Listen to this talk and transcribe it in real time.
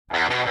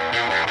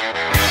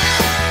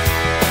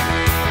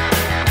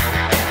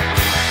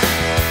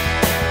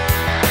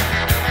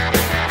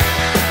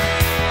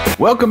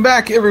Welcome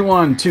back,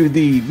 everyone, to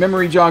the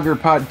Memory Jogger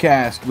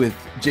podcast with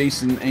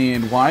Jason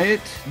and Wyatt.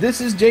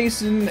 This is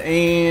Jason,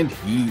 and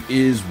he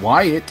is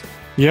Wyatt.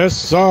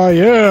 Yes, I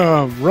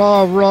am.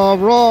 Rah, rah,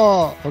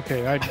 rah.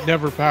 Okay, I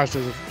never passed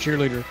as a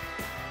cheerleader.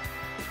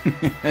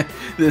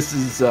 This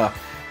is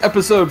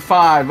episode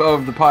 5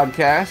 of the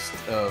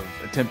podcast of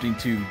attempting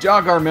to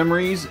jog our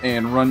memories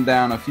and run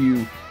down a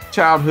few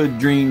childhood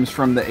dreams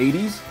from the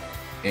 80s.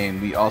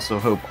 And we also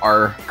hope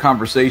our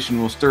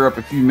conversation will stir up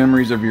a few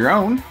memories of your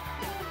own.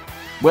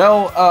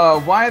 Well,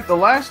 Wyatt, the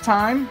last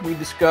time we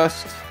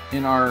discussed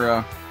in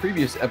our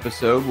previous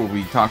episode where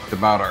we talked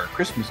about our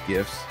Christmas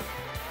gifts,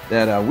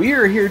 that we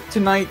are here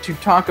tonight to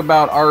talk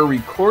about our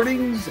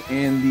recordings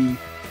and the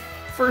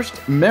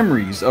first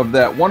memories of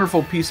that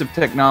wonderful piece of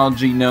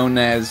technology known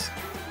as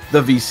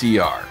the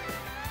VCR.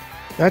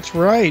 That's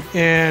right.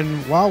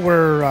 And while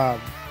we're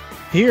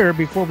here,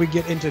 before we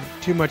get into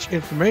too much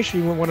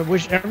information, we want to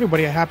wish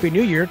everybody a Happy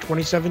New Year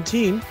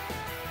 2017.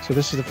 So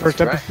this is the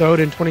first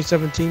episode in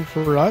 2017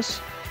 for us.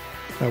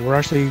 We're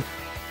actually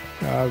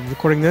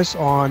recording this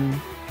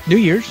on New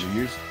Year's.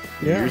 New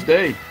Year's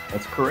Day.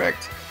 That's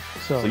correct.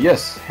 So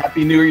yes,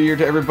 Happy New Year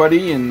to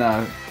everybody, and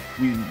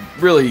we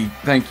really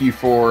thank you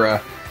for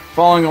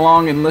following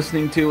along and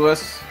listening to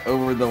us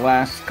over the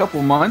last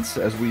couple months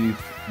as we've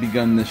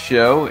begun this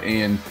show.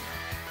 And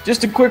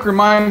just a quick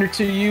reminder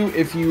to you,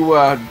 if you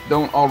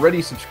don't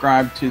already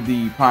subscribe to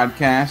the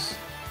podcast,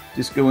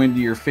 just go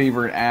into your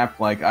favorite app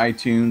like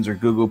iTunes or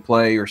Google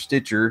Play or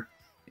Stitcher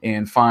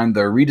and find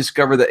the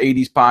Rediscover the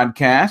 80s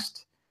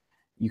podcast.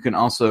 You can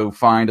also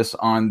find us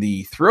on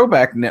the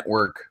Throwback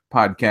Network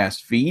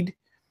podcast feed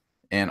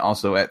and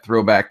also at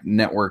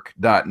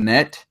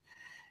throwbacknetwork.net.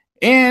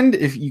 And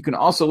if you can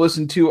also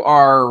listen to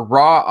our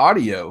raw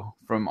audio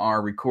from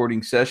our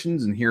recording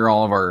sessions and hear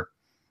all of our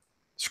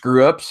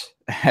screw-ups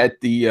at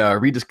the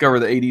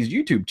Rediscover the 80s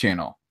YouTube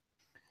channel.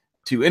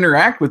 To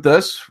interact with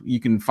us, you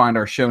can find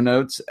our show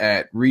notes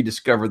at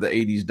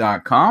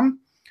rediscoverthe80s.com.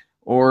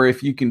 Or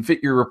if you can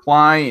fit your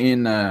reply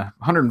in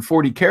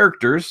 140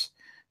 characters,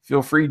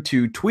 feel free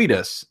to tweet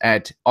us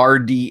at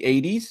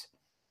RD80s.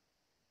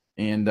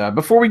 And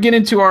before we get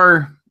into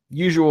our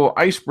usual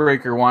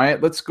icebreaker,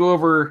 Wyatt, let's go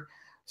over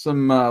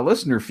some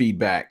listener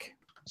feedback.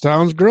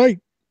 Sounds great.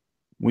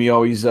 We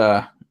always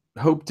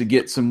hope to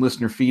get some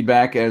listener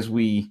feedback as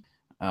we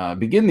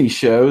begin these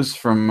shows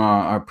from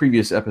our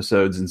previous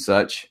episodes and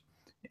such.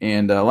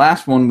 And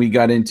last one we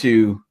got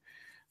into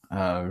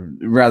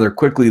rather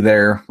quickly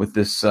there with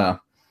this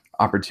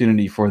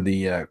opportunity for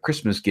the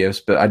Christmas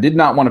gifts, but I did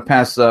not want to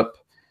pass up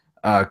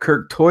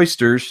Kirk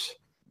Toyster's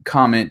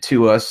comment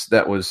to us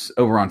that was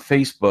over on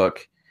Facebook.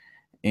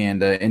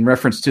 And in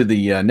reference to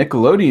the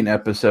Nickelodeon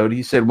episode,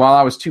 he said, while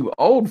I was too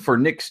old for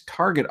Nick's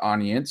target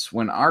audience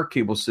when our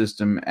cable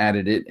system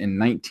added it in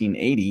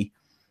 1980,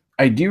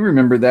 I do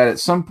remember that at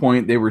some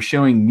point they were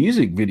showing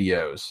music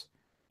videos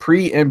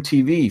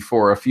pre-MTV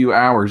for a few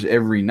hours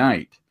every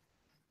night.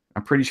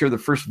 I'm pretty sure the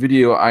first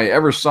video I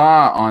ever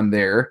saw on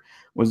there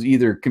was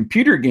either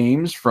computer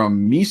games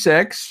from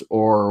Meesex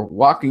or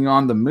Walking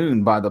on the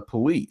Moon by the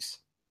Police.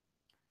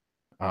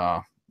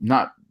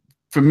 Not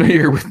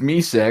familiar with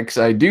Meesex.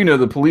 I do know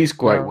the Police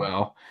quite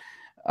well.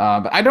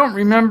 But I don't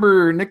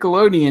remember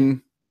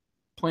Nickelodeon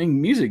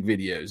playing music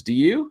videos. Do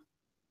you?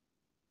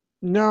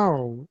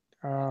 No.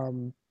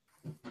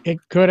 It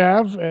could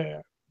have,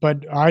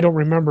 but I don't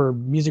remember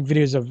music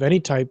videos of any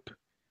type,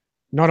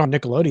 not on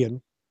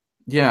Nickelodeon.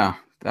 Yeah,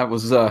 that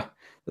was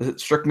it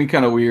struck me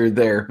kind of weird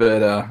there, but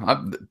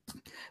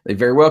they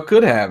very well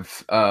could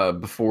have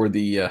before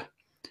the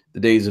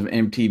days of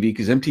MTV,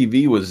 because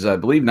MTV was, I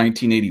believe,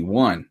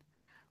 1981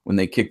 when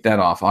they kicked that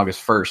off,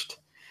 August 1st.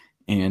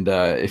 And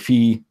if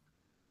he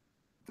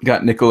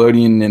got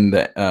Nickelodeon in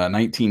the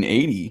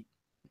 1980,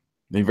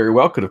 they very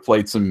well could have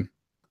played some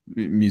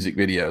music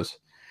videos.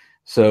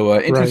 So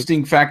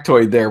interesting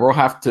factoid there. We'll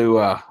have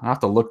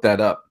to look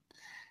that up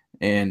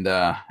and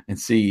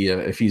see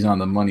if he's on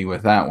the money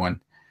with that one.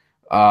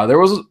 There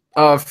was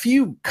a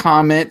few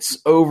comments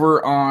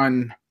over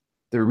on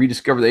the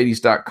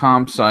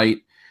rediscoverthe80s.com site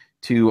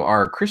to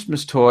our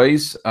Christmas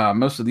toys.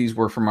 Most of these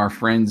were from our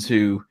friends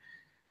who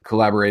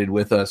collaborated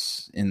with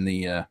us in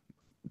the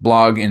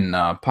blog and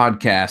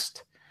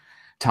podcast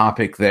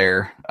topic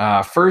there.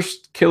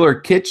 First,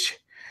 Killer Kitsch.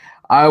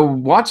 I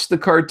watched the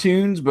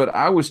cartoons, but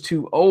I was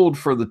too old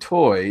for the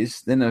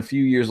toys. Then a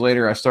few years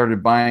later, I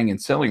started buying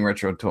and selling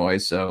retro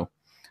toys. So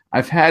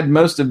I've had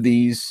most of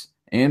these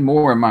and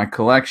more in my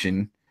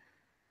collection.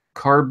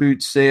 Car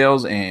boot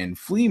sales and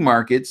flea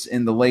markets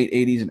in the late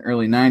 80s and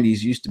early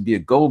 90s used to be a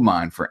gold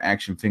mine for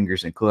action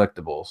figures and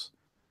collectibles.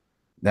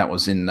 That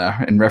was in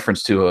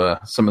reference to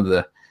some of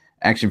the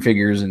action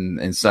figures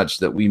and such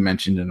that we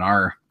mentioned in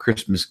our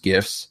Christmas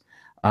gifts.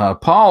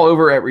 Paul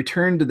over at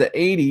Return to the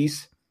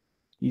 80s,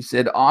 he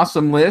said,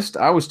 awesome list.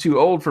 I was too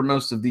old for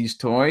most of these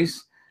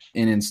toys.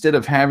 And instead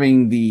of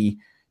having the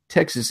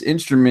Texas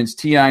Instruments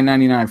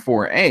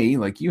TI-99-4A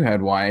like you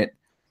had, Wyatt,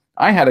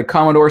 I had a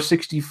Commodore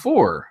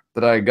 64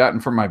 that I had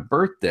gotten for my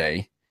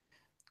birthday.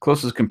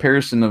 closest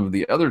comparison of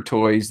the other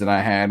toys that I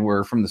had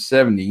were from the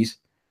 70s.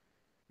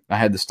 I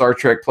had the Star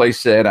Trek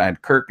playset. I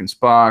had Kirk and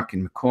Spock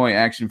and McCoy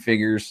action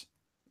figures.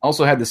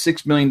 Also had the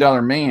 $6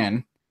 Million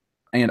Man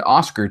and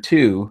Oscar,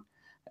 too,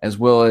 as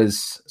well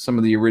as some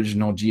of the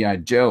original G.I.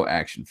 Joe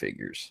action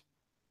figures.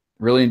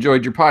 Really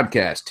enjoyed your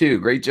podcast, too.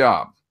 Great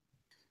job.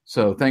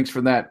 So thanks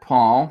for that,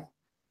 Paul.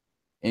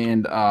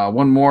 And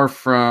one more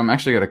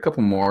actually got a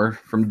couple more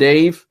from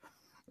Dave.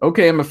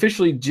 Okay, I'm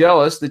officially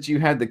jealous that you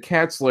had the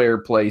Cat Slayer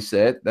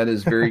playset. That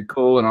is very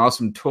cool and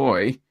awesome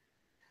toy.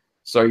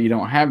 Sorry you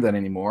don't have that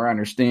anymore. I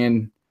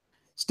understand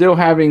still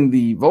having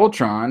the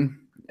Voltron,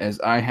 as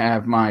I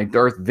have my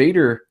Darth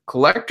Vader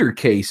collector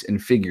case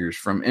and figures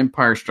from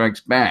Empire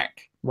Strikes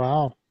Back.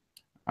 Wow.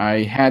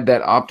 I had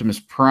that Optimus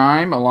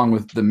Prime along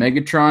with the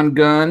Megatron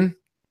gun.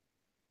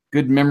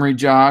 Good memory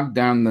jog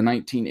down the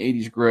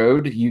 1980s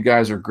road. You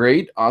guys are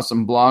great.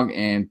 Awesome blog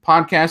and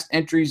podcast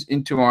entries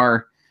into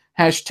our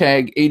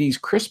hashtag 80s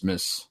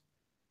Christmas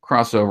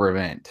crossover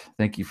event.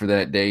 Thank you for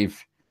that,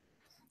 Dave.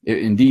 It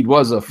indeed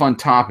was a fun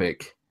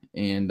topic,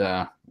 and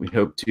we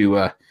hope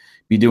to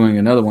be doing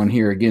another one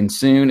here again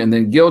soon. And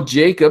then Gil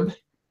Jacob,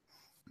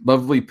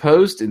 lovely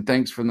post, and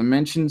thanks for the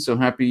mention. So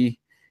happy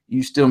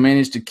you still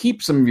managed to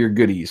keep some of your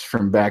goodies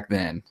from back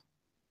then.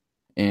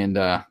 And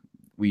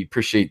we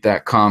appreciate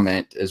that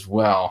comment as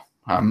well.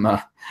 I'm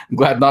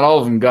glad not all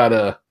of them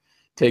got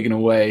taken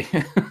away.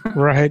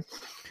 Right.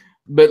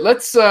 But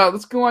let's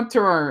go on to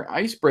our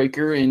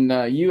icebreaker,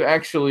 and you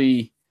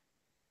actually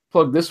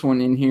plugged this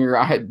one in here.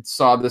 I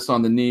saw this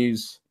on the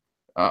news.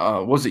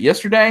 Was it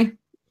yesterday?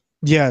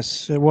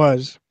 Yes, it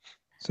was.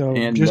 So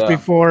just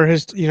before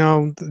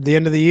the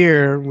end of the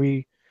year,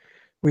 we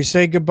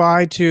say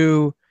goodbye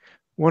to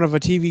one of a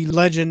TV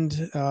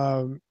legend.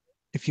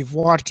 If you've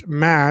watched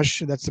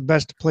MASH, that's the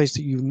best place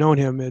that you've known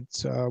him.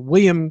 It's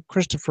William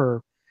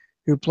Christopher,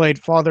 who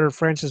played Father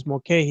Francis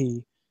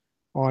Mulcahy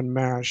on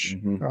MASH.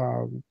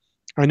 Mm-hmm.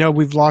 I know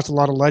we've lost a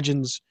lot of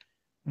legends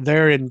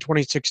there in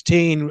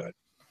 2016.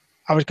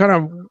 I was kind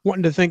of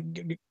wanting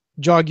to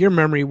jog your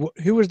memory.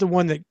 Who was the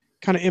one that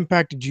kind of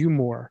impacted you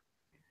more?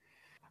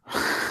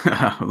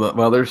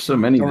 Well, there's so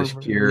many this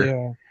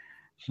year.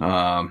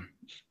 Yeah.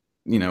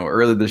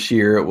 Earlier this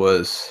year it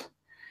was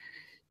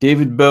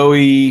David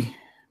Bowie,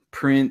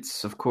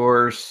 Prince, of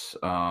course,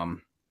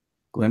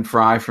 Glenn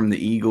Frey from the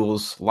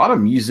Eagles, a lot of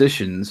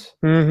musicians,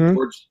 mm-hmm.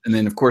 And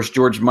then, of course,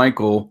 George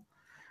Michael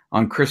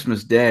on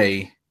Christmas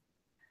Day.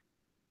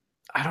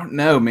 I don't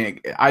know, man.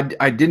 I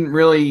didn't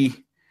really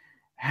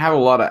have a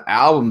lot of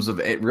albums of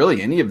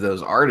really any of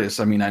those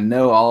artists. I mean, I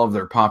know all of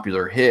their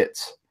popular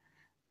hits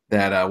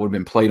that would have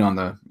been played on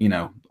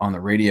the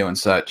radio and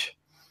such,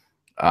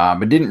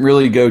 but didn't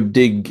really go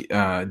dig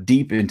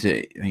deep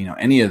into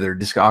any of their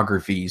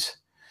discographies.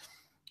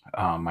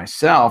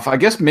 Myself, I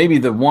guess maybe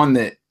the one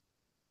that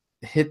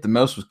hit the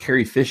most was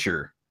Carrie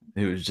Fisher,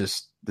 who was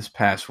just this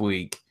past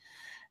week.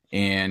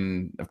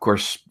 And of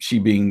course, she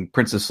being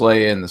Princess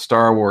Leia in the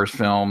Star Wars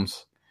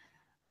films,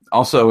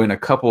 also in a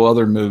couple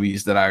other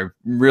movies that I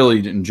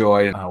really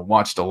enjoyed,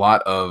 watched a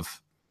lot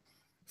of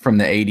from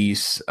the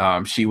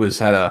 80s. She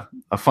had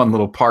a fun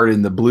little part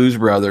in the Blues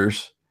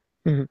Brothers,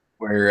 mm-hmm.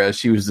 where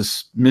she was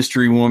this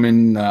mystery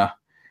woman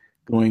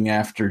going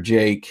after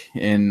Jake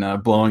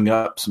and blowing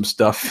up some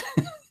stuff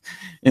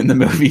in the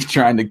movie,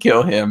 trying to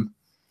kill him.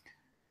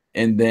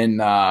 And then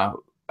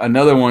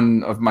another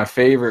one of my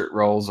favorite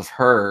roles of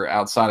her,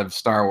 outside of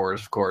Star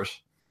Wars, of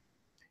course,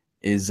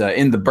 is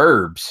in The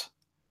Burbs,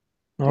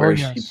 where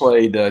yes. she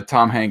played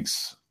Tom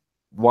Hanks'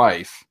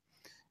 wife.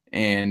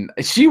 And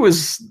she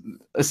was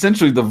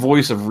essentially the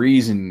voice of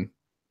reason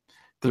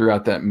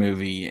throughout that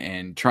movie,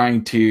 and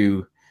trying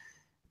to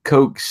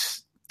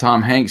coax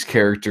Tom Hanks'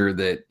 character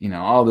that,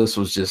 all this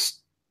was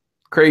just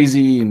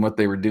crazy, and what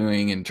they were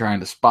doing and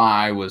trying to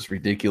spy was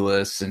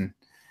ridiculous. And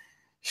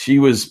she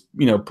was,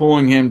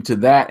 pulling him to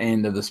that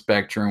end of the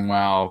spectrum,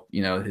 while,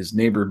 his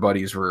neighbor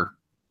buddies were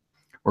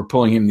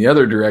pulling him the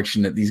other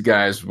direction, that these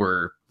guys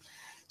were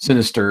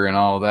sinister and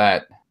all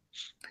that.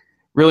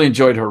 Really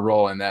enjoyed her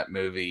role in that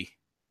movie.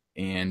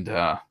 And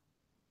I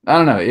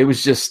don't know, it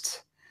was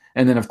just,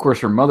 and then of course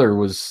her mother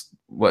was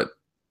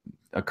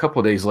a couple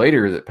of days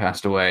later that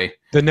passed away.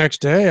 The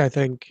next day, I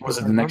think. Was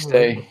it the next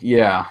day?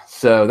 Yeah.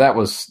 So that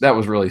was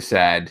really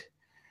sad.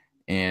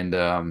 And,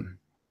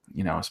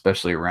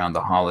 especially around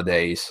the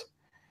holidays,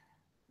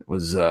 it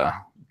was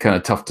kind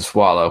of tough to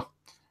swallow.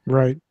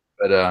 Right.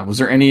 But was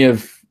there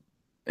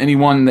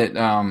anyone that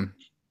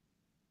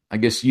I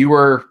guess you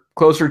were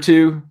closer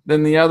to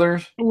than the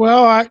others?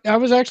 Well, I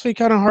was actually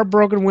kind of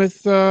heartbroken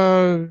with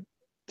the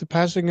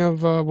passing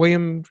of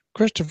William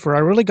Christopher. I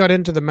really got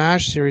into the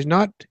MASH series,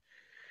 not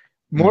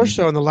more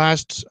so in the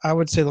last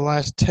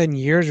 10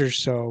 years or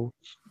so.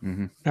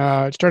 Mm-hmm.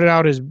 It started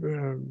out as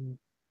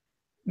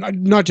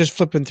not just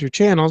flipping through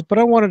channels, but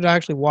I wanted to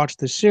actually watch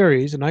the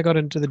series, and I got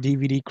into the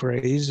DVD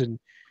craze and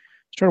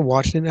started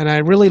watching it, and I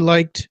really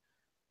liked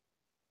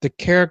the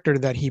character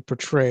that he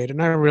portrayed.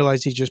 And I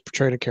realized he just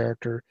portrayed a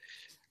character,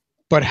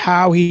 but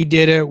how he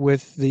did it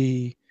with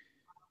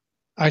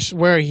I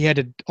swear he had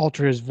to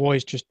alter his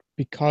voice just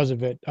because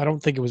of it. I don't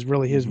think it was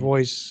really his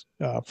voice,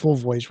 full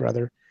voice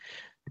rather,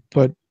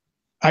 but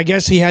I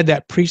guess he had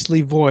that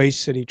priestly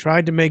voice and he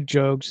tried to make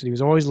jokes and he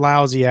was always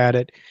lousy at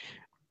it,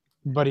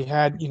 but he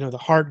had, the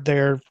heart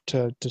there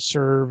to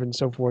serve and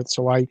so forth.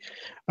 So I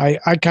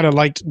kind of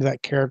liked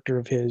that character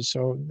of his.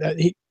 So that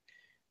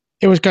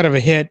it was kind of a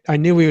hit. I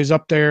knew he was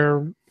up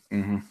there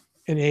in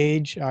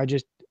age. I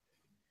just,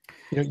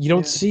 you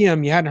don't see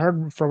him. You hadn't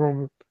heard from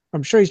him.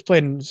 I'm sure he's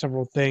played in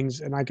several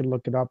things and I can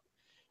look it up,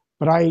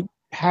 but I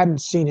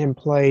hadn't seen him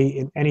play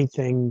in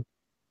anything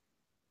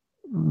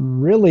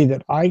really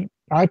that I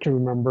can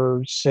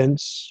remember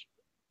since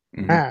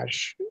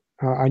MASH.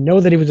 I know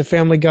that he was a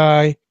Family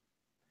Guy.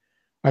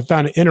 I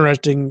found it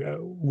interesting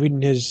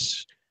reading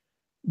his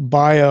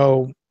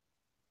bio.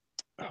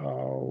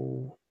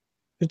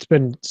 It's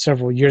been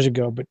several years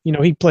ago, but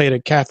he played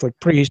a Catholic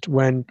priest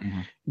when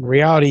in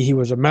reality he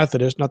was a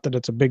Methodist. Not that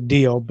it's a big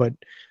deal, but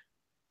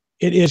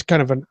it is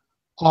kind of an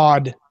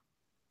odd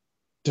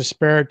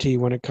disparity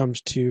when it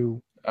comes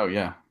to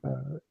the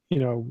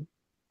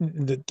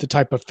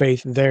type of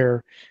faith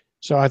there.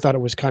 So I thought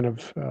it was kind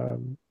of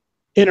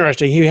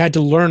interesting. He had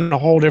to learn a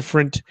whole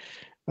different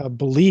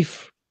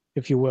belief,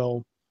 if you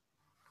will.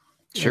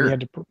 Sure.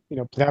 And he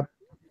had to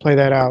play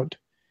that out.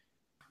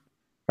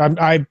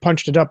 I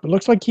punched it up. It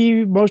looks like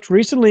he most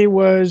recently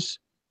was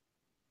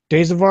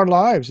Days of Our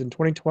Lives in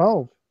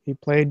 2012. He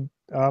played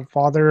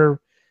Father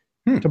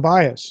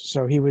Tobias.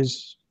 So he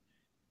was,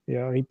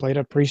 he played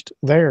a priest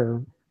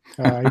there.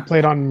 He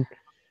played on,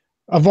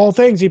 of all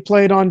things, he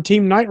played on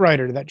Team Knight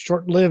Rider, that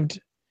short-lived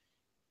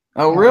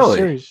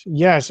series.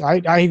 Yes,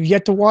 I've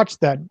yet to watch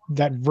that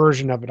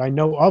version of it. I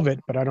know of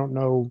it, but I don't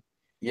know.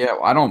 Yeah,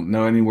 I don't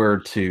know anywhere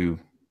to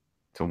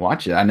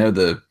watch it. I know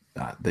the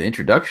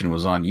introduction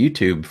was on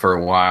YouTube for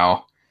a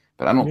while,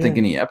 but I don't think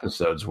any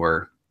episodes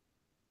were.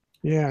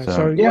 Yeah.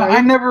 So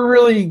I never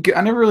really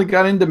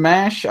got into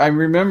MASH. I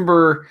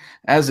remember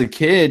as a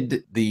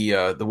kid,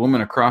 the woman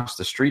across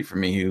the street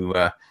from me who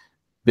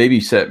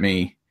babysat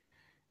me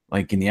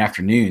like in the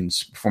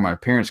afternoons before my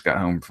parents got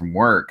home from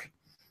work.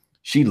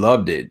 She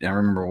loved it. I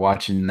remember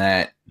watching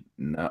that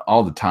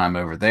all the time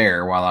over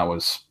there while I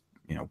was,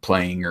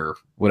 playing or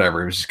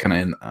whatever. It was just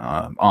kind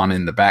of on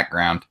in the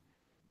background.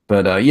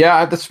 But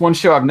that's one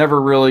show I've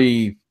never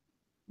really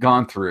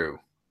gone through.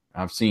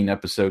 I've seen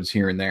episodes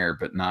here and there,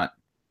 but not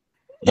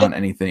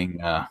anything.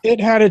 It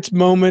had its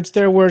moments.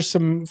 There were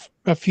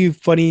a few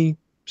funny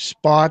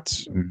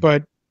spots,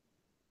 but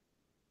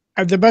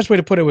the best way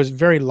to put it was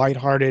very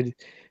lighthearted.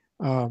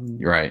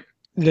 Right.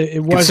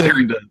 It wasn't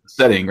considering the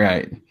setting,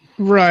 right?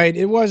 Right.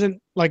 It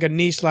wasn't like a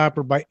knee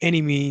slapper by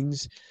any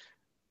means.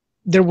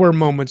 There were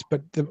moments,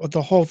 but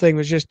the whole thing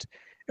was just,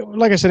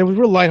 like I said, it was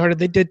real lighthearted.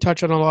 They did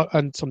touch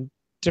on some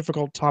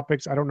difficult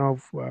topics. I don't know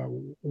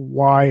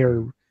why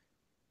or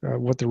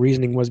what the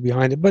reasoning was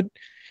behind it, but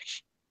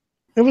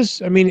it was.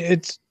 To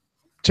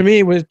me,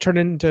 it was turned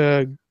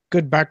into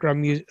good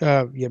background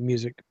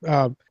music,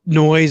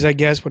 noise. I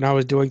guess when I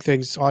was doing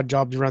things, odd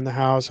jobs around the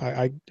house,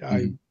 I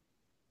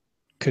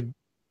could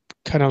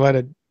kind of let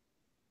it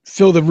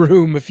fill the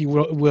room, if you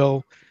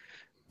will.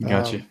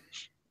 Gotcha.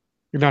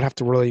 You not have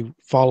to really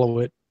follow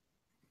it,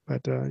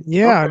 but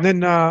And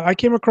then I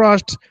came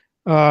across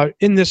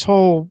in this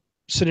whole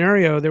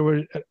scenario, there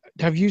were.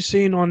 Have you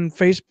seen on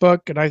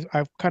Facebook? And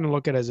I kind of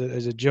look at it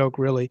as a joke,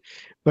 really,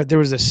 but there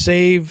was a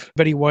Save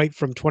Betty White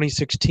from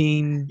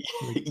 2016.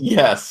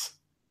 Yes,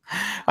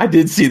 I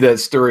did see that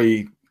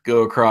story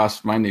go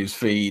across my news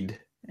feed,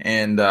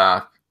 and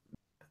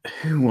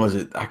who was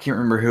it? I can't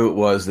remember who it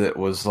was that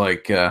was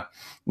like,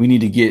 we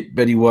need to get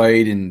Betty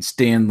White and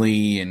Stan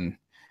Lee and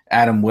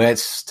Adam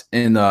West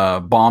in a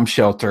bomb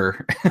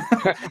shelter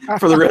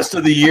for the rest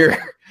of the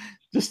year,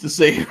 just to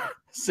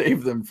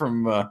save them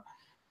from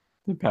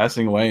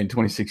passing away in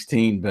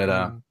 2016.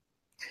 But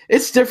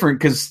it's different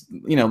because,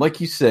 like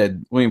you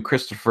said, William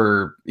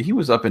Christopher, he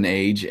was up in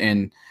age.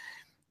 And,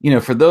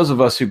 for those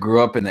of us who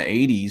grew up in the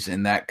 80s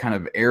in that kind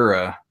of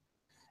era,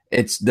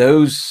 it's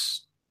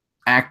those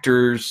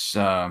actors,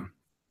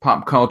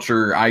 pop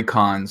culture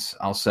icons,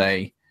 I'll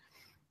say,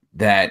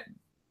 that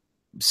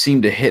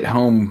seem to hit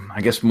home,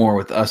 I guess, more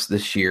with us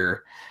this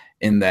year,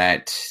 in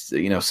that,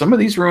 some of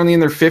these were only in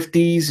their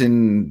 50s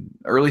and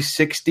early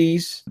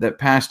 60s that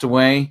passed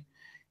away.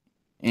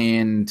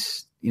 And,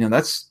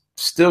 that's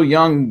still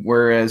young.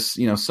 Whereas,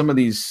 some of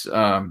these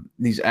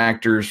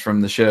actors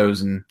from the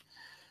shows and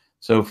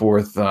so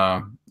forth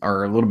are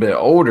a little bit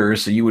older.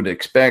 So you would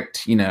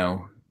expect,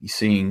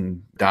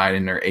 seeing died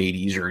in their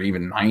 80s or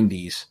even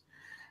 90s.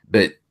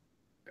 But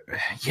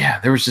yeah,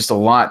 there was just a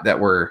lot that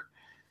were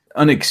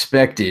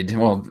unexpected.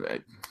 Well,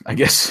 I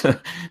guess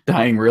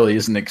dying really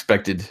isn't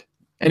expected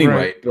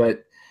anyway,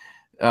 right.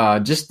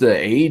 But just the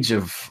age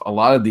of a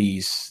lot of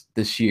these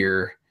this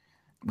year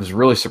was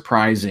really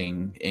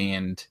surprising.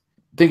 And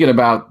thinking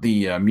about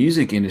the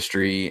music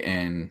industry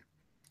and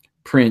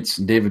Prince,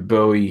 David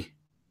Bowie,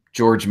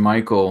 George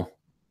Michael,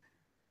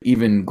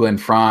 even Glenn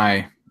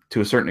Frey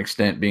to a certain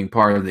extent being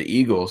part of the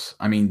Eagles.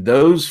 I mean,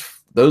 those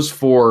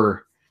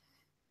four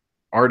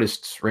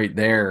artists right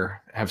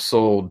there have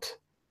sold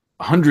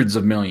hundreds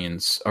of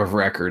millions of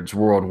records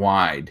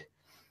worldwide.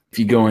 If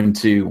you go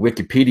into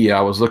Wikipedia,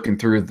 I was looking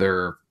through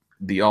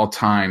the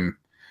all-time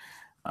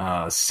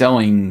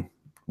selling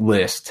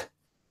list,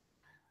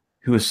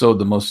 who has sold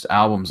the most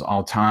albums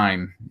all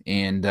time,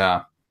 and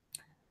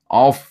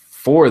all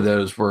 4 of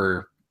those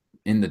were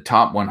in the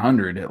top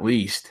 100 at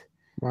least.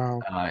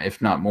 Wow.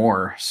 If not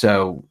more.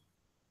 So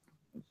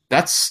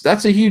that's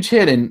a huge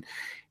hit. And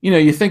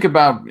you think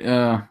about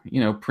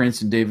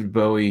Prince and David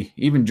Bowie,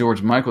 even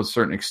George Michael to a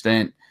certain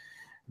extent.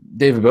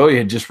 David Bowie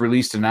had just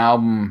released an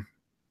album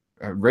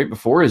right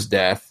before his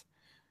death,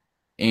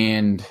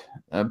 and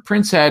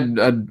Prince had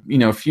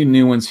a few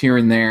new ones here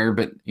and there,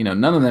 but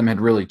none of them had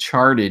really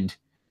charted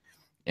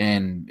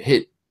and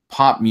hit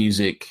pop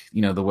music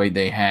the way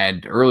they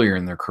had earlier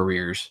in their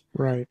careers.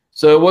 Right.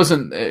 So it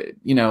wasn't it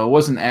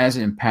wasn't as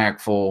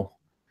impactful,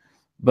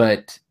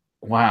 but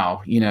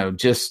wow,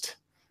 just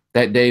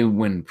that day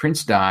when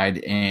Prince died,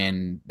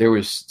 and there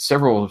was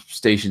several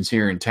stations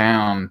here in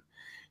town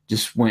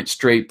just went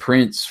straight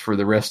Prince for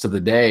the rest of the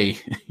day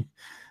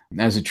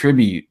as a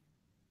tribute.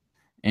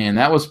 And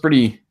that was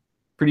pretty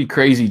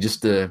crazy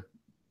just to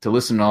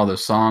listen to all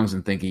those songs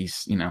and think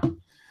he's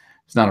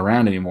not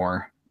around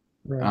anymore.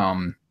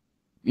 Right.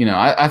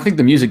 I think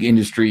the music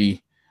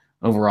industry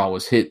overall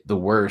was hit the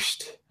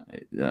worst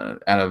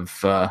out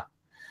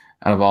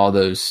of all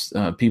those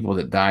people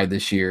that died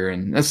this year.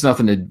 And that's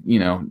nothing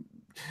to,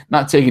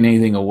 not taking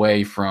anything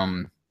away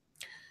from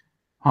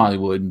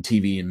Hollywood and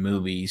TV and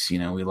movies.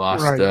 We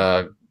lost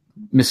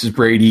Mrs.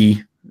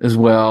 Brady as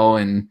well,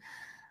 and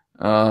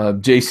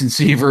Jason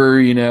Seaver,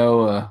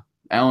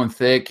 Alan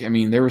Thicke. I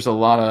mean, there was a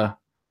lot of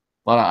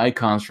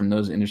icons from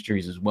those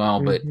industries as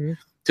well. Mm-hmm. But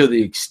to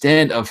the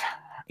extent of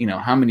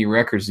how many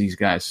records these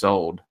guys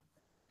sold,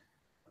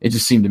 it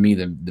just seemed to me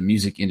the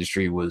music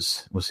industry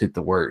was hit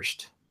the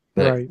worst.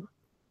 But right.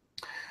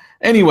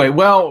 Anyway,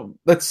 well,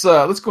 let's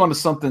go on to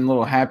something a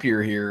little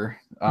happier here.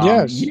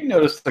 Yes. You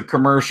noticed the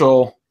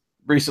commercial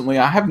recently.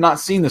 I have not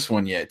seen this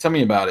one yet. Tell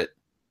me about it.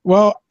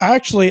 Well,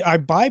 actually, I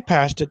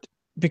bypassed it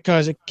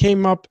because it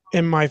came up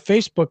in my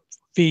Facebook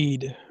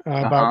feed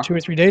about 2 or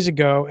 3 days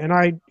ago, and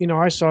I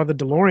saw the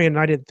DeLorean, and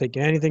I didn't think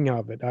anything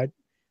of it.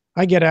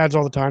 I get ads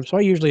all the time, so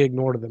I usually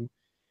ignore them.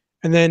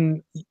 And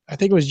then I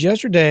think it was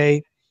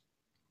yesterday,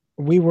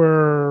 it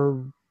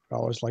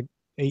was like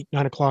 8,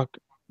 9 o'clock,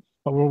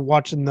 but we're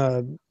watching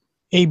the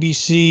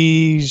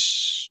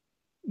ABC's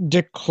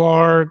Dick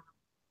Clark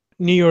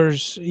New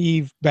Year's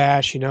Eve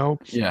bash,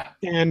 Yeah.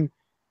 And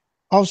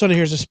all of a sudden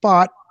here's a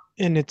spot,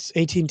 and it's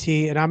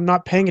AT&T, and I'm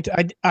not paying it.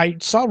 I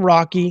saw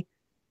Rocky,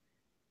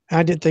 and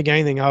I didn't think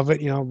anything of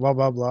it, blah,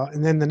 blah, blah.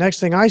 And then the next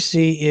thing I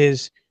see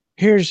is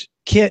here's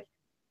Kit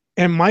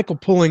and Michael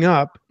pulling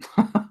up.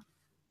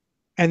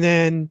 And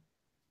then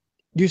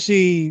you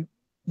see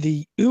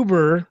the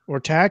Uber or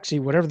taxi,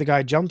 whatever the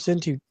guy jumps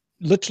into,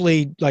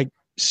 literally like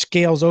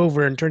scales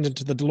over and turns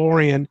into the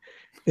DeLorean.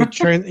 It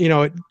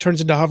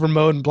turns into hover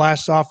mode and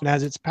blasts off. And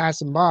as it's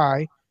passing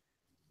by,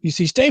 you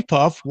see Stay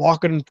Puft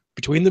walking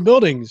between the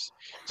buildings.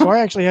 So I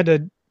actually had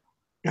to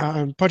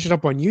punch it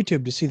up on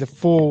YouTube to see the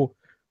full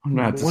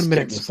 1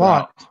 minute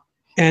spot.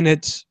 And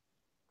it's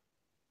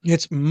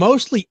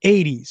mostly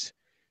 80s.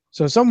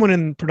 So someone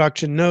in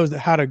production knows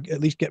how to at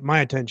least get my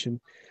attention.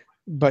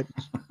 But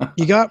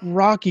you got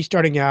Rocky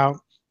starting out,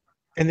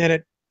 and then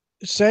it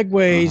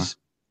segues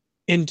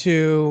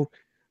into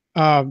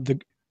the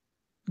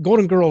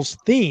Golden Girls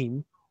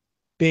theme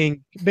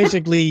being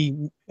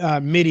basically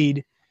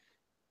midied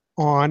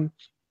on,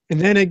 and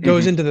then it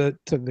goes into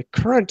the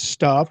current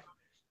stuff.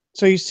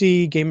 So you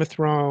see Game of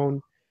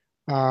Thrones.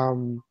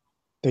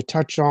 They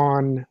touch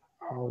on.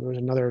 There's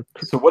another.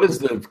 So what is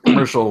the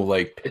commercial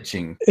like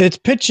pitching? It's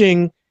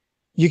pitching.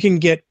 You can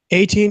get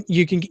 18.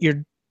 You can get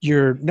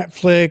your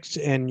Netflix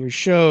and your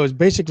shows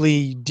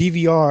basically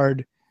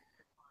DVR'd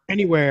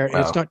anywhere. Wow.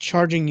 And it's not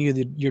charging you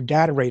your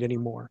data rate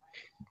anymore.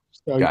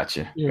 So,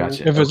 Gotcha.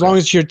 If as long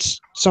as you're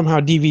somehow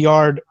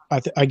DVR'd,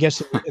 I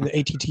guess in the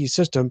AT&T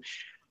system,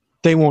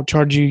 they won't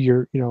charge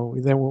you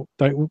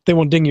they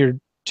won't ding your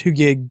 2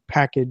 gig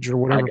package or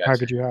whatever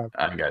package you have.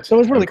 I got you. So it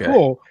was really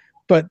cool.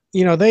 But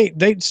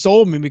they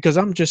sold me because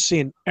I'm just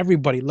seeing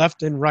everybody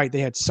left and right.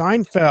 They had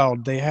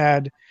Seinfeld. They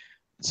had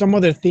some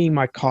other theme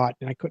I caught,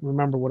 and I couldn't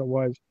remember what it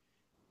was.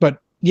 But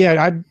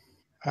yeah,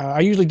 I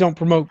usually don't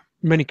promote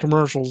many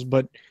commercials,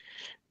 but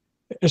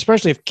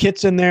especially if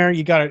Kit's in there,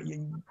 you gotta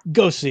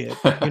go see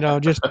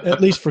it. Just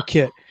at least for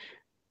Kit.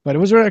 But it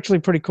was actually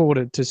pretty cool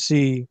to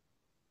see.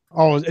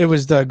 Oh, it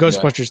was the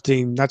Ghostbusters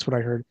theme. That's what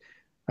I heard.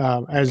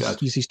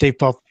 You see Stay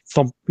Puft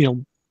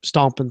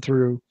stomping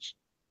through.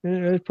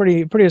 It's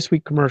pretty a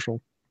sweet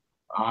commercial.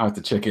 I'll have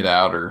to check it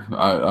out, or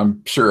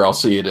I'm sure I'll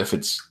see it if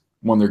it's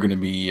one they're going to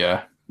be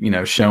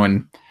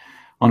showing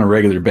on a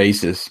regular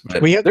basis.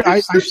 But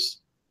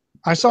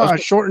I saw a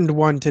shortened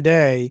one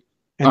today,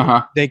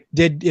 and they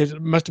did.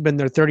 It must have been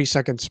their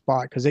 30-second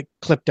spot because it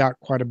clipped out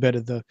quite a bit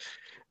of the.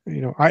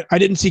 I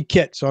didn't see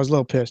Kit, so I was a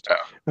little pissed.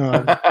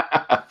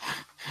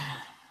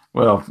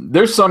 Well,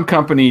 there's some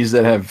companies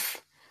that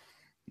have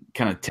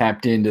kind of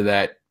tapped into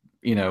that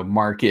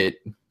market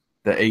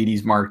the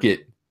 80s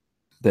market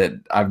that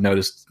I've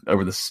noticed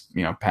over this,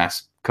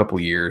 past couple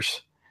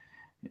years.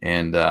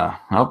 And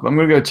I'm going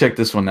to go check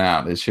this one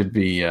out. It should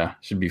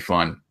be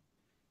fun.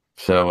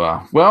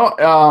 So,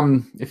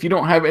 if you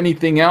don't have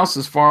anything else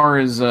as far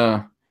as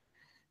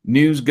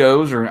news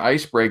goes or an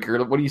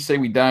icebreaker, what do you say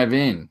we dive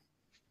in?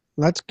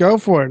 Let's go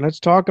for it.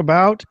 Let's talk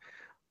about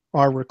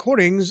our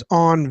recordings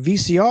on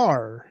VCR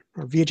or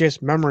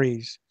VHS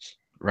memories.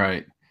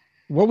 Right.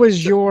 What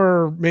was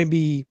your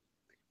maybe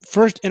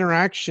first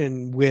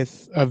interaction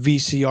with a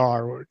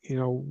VCR?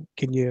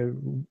 Can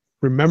you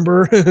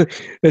remember?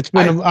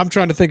 I'm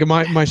trying to think of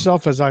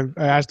myself as I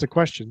asked the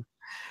question.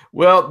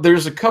 Well,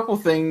 there's a couple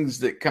things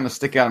that kind of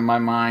stick out in my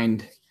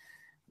mind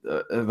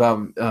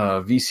about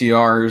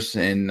VCRs,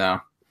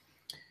 and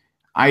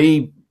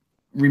I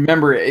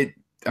remember it.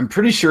 I'm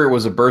pretty sure it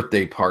was a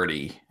birthday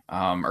party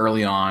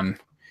early on,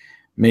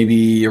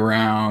 maybe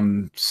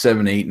around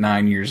 7, 8,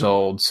 9 years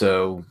old.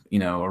 So,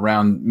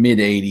 around mid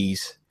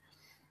 80s,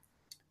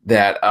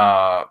 that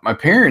my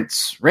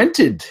parents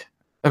rented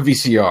a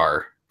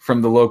VCR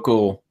from the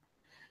local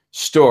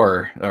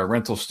store,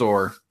 rental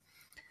store.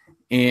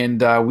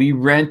 And we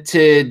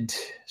rented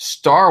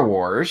Star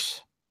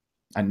Wars.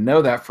 I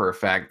know that for a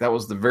fact. That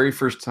was the very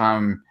first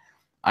time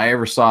I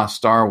ever saw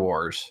Star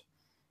Wars.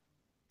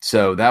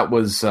 So that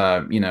was,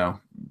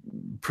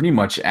 pretty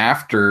much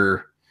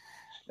after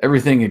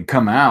everything had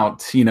come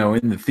out,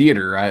 in the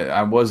theater.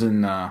 I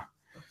wasn't, I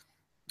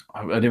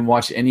didn't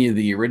watch any of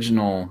the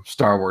original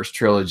Star Wars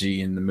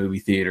trilogy in the movie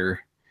theater.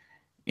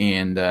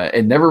 And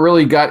it never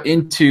really got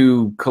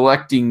into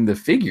collecting the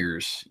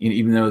figures,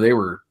 even though they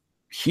were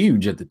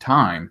huge at the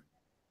time.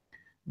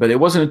 But it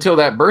wasn't until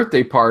that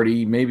birthday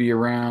party, maybe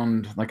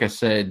around, like I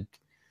said,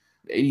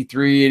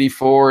 83,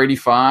 84,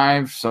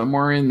 85,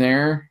 somewhere in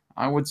there,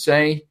 I would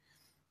say,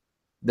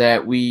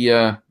 that we,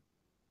 mom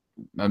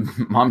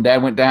and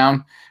dad went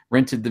down,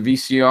 rented the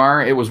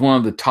VCR. It was one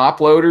of the top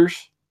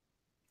loaders.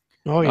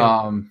 Oh,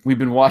 yeah. We've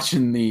been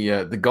watching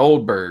the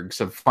Goldbergs,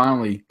 so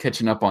finally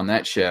catching up on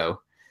that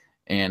show.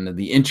 And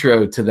the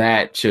intro to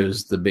that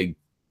shows the big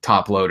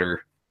top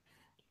loader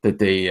that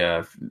they,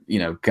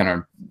 kind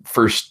of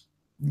first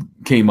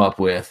came up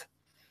with.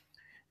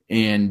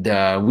 And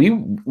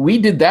we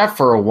did that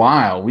for a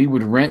while. We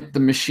would rent the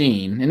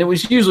machine, and it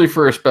was usually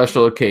for a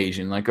special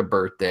occasion, like a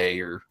birthday,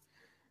 or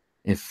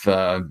if,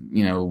 I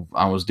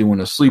was doing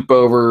a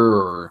sleepover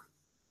or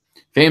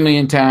family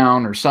in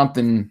town or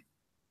something.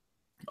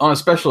 On a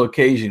special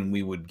occasion,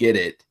 we would get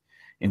it,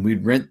 and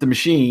we'd rent the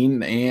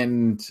machine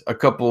and a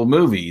couple of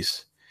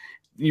movies.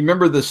 You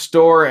remember the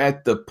store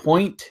at the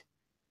Point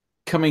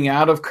coming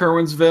out of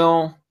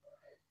Kerwinsville,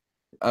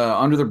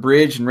 under the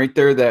bridge, and right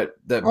there that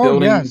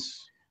building? Yes.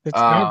 It's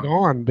now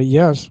gone, but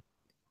yes.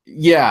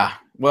 Yeah.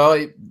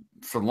 Well,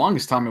 for the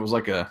longest time, it was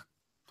like a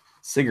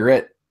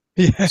cigarette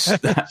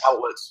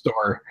outlet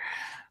store.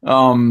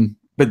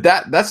 But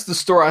that's the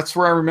store. That's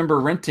where I remember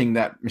renting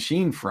that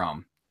machine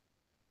from.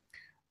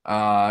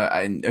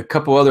 And a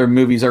couple other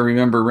movies I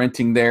remember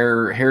renting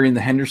there. Harry and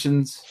the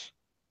Hendersons.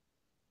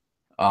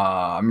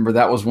 I remember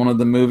that was one of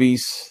the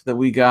movies that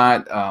we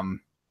got.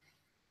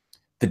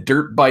 The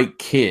Dirt Bike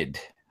Kid.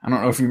 I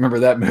don't know if you remember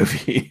that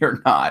movie or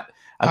not.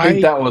 I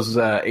think that was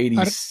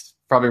 80s,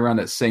 probably around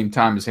that same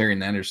time as Harry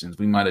and the Hendersons.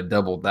 We might have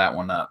doubled that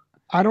one up.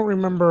 I don't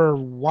remember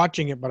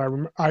watching it, but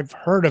I've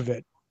heard of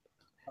it.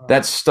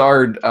 That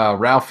starred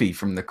Ralphie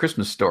from The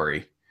Christmas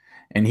Story,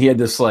 and he had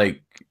this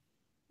like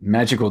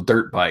magical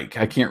dirt bike.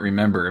 I can't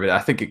remember, but I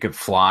think it could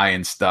fly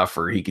and stuff,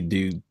 or he could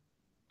do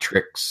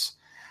tricks.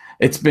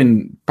 It's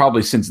been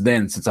probably since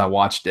then since I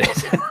watched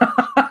it.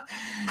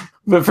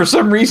 But for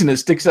some reason, it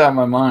sticks out in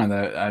my mind.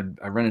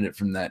 I rented it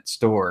from that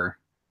store.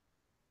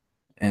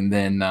 And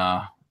then,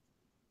 that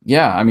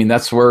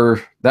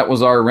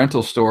was our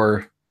rental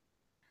store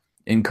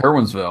in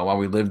Kerwinsville while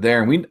we lived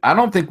there. And I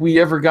don't think we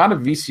ever got a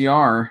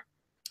VCR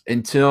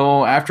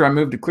until after I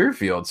moved to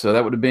Clearfield. So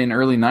that would have been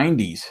early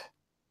 90s.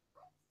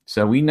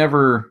 So we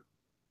weren't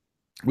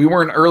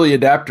early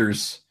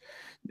adapters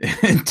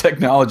in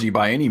technology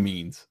by any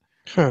means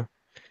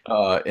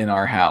in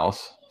our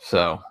house.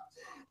 So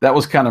that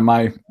was kind of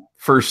my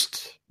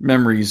first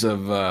memories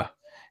of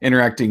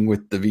interacting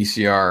with the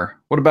VCR.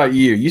 What about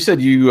you? You said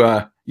you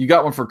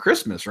got one for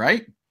Christmas,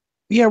 right?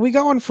 Yeah, we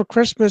got one for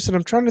Christmas, and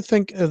I'm trying to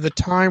think of the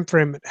time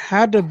frame. It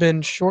had to have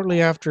been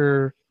shortly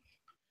after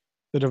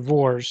the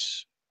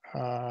divorce,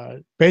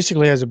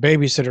 basically as a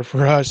babysitter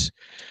for us.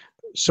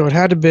 So it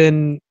had to have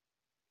been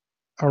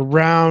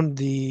around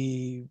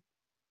the,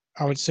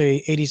 I would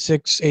say,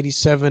 86,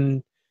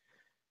 87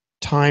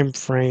 time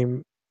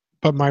frame.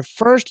 But my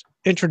first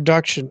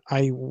introduction,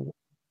 I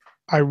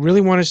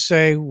really want to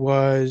say,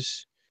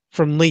 was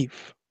from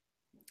Leaf.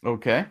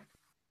 Okay.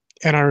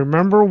 And I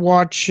remember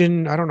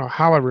watching, I don't know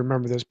how I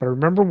remember this, but I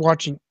remember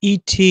watching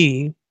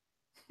E.T.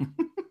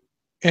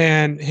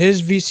 and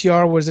his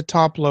VCR was a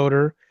top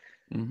loader.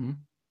 Mm-hmm.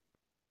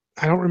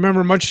 I don't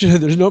remember much.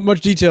 There's not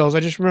much details. I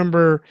just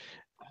remember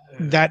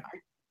that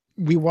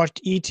we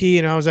watched E.T.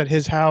 and I was at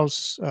his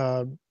house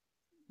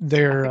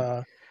there.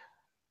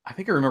 I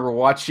think I remember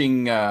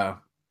watching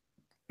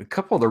a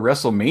couple of the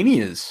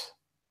WrestleManias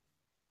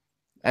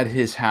at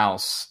his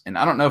house, and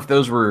I don't know if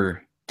those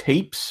were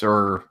tapes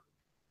or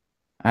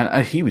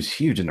he was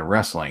huge into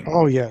wrestling.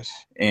 Oh yes,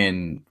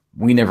 and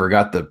we never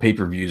got the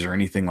pay-per-views or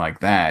anything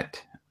like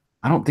that.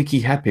 I don't think he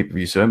had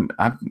pay-per-views, so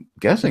I'm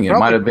guessing it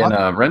might have been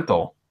a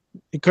rental.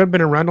 It could have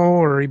been a rental,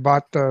 or he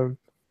bought the,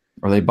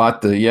 or they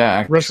bought the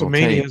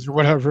WrestleManias tape. or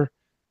whatever.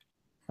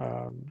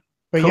 But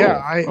Cool.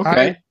 yeah,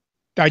 Okay.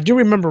 I do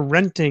remember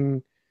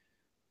renting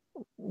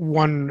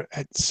one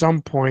at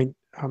some point.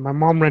 My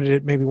mom rented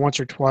it maybe once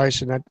or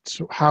twice, and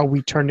that's how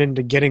we turned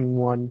into getting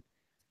one,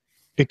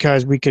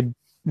 because we could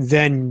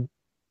then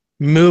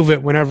move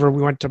it whenever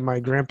we went to my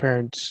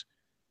grandparents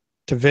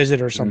to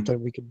visit or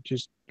something. We could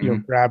just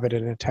grab it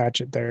and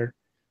attach it there.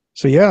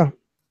 So yeah,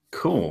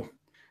 cool.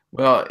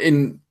 Well,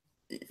 I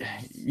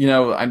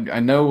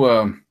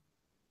know.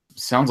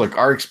 Sounds like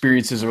our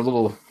experiences are a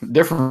little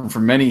different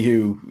from many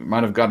who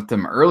might have got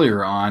them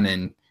earlier on,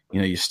 and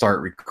you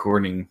start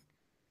recording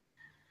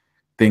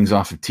things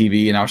off of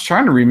TV. And I was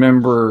trying to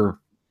remember,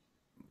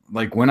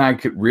 like, when I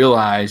could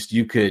realize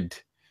you could,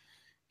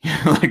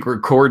 like,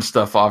 record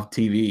stuff off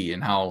TV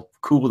and how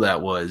cool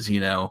that was.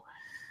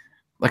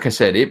 Like I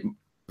said, it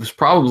was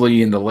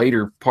probably in the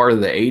later part of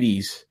the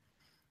 80s,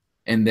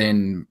 and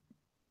then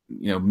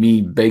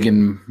me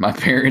begging my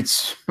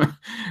parents,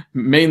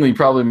 mainly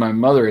probably my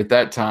mother at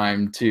that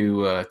time,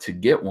 to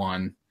get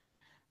one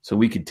so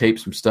we could tape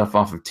some stuff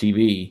off of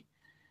TV.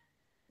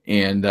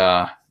 And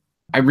I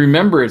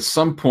remember at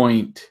some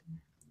point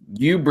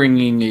you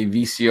bringing a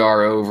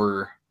VCR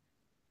over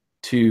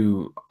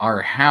to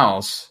our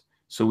house,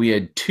 so we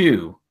had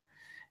two,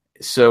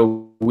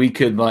 so we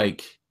could,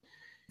 like,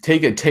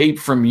 take a tape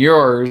from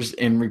yours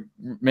and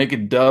make a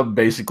dub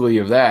basically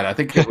of that. I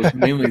think it was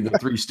mainly the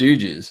Three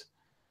Stooges.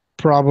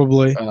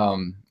 Probably.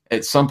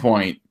 At some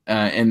point.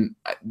 And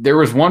there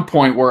was one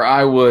point where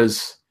I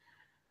was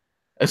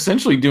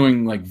essentially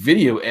doing, like,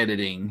 video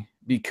editing,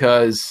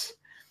 because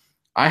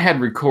I had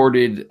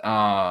recorded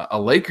a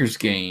Lakers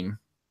game.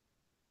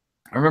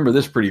 I remember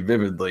this pretty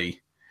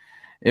vividly.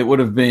 It would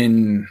have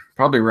been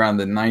probably around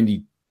the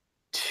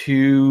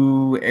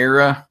 92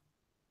 era.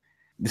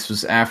 This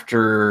was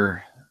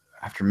after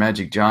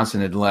Magic Johnson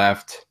had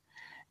left,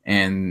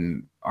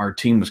 and our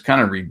team was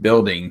kind of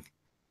rebuilding.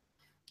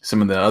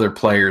 Some of the other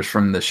players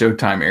from the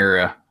Showtime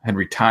era had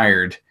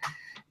retired,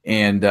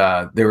 and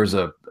there was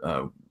a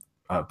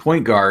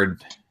point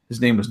guard. His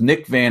name was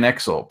Nick Van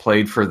Exel,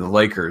 played for the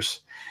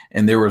Lakers.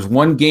 And there was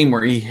one game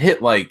where he hit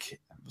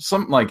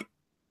something like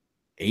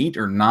 8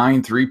 or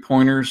 9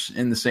 3-pointers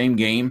in the same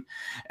game.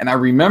 And I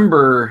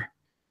remember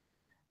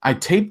I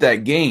taped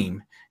that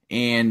game,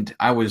 and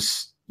I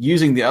was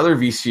using the other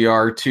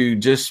VCR to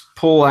just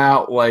pull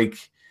out,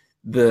 like,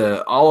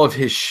 all of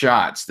his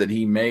shots that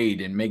he made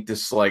and make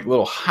this, like,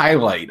 little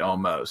highlight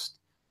almost.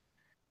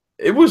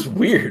 It was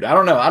weird. I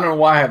don't know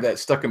why I have that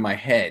stuck in my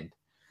head.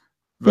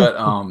 But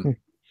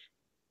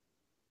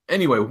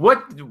anyway,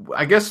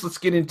 I guess let's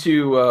get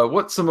into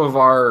what some of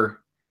our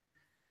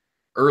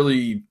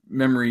early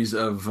memories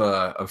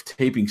of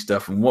taping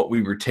stuff and what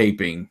we were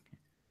taping.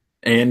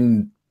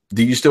 And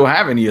do you still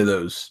have any of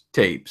those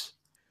tapes?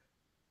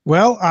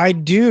 Well, I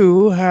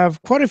do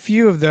have quite a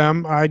few of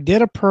them. I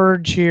did a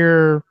purge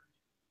here.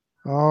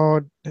 Oh,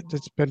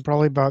 it's been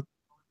probably about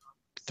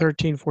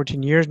 13,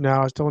 14 years now.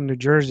 I was still in New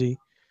Jersey.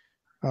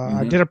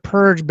 I did a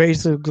purge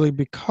basically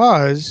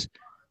because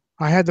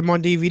I had them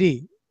on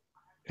DVD,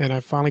 and I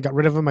finally got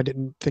rid of them. I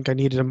didn't think I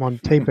needed them on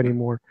tape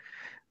anymore.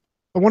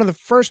 But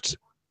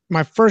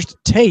my first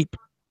tape,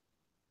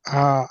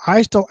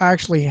 I still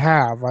actually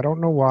have. I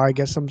don't know why. I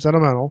guess I'm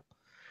sentimental.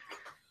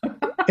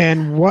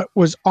 And what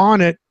was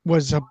on it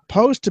was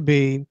supposed to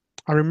be,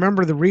 I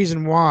remember the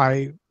reason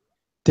why,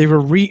 they were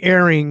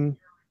re-airing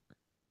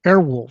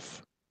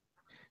Airwolf.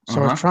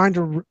 So I was trying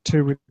to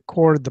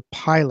record the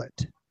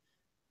pilot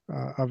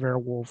of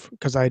Airwolf,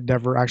 because I had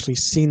never actually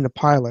seen the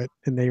pilot,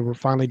 and they were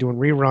finally doing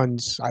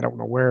reruns. I don't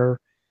know where.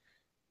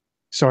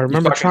 So I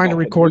remember trying to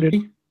record it.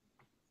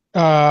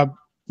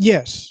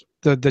 Yes,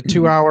 the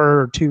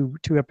 2-hour or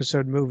two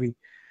episode movie,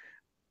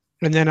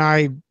 and then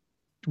I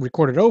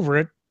recorded over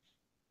it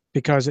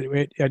because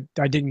I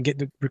didn't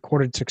get it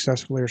recorded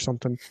successfully or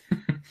something.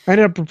 I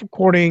ended up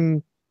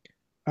recording.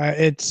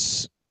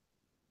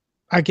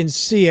 I can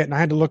see it, and I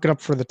had to look it up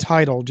for the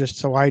title just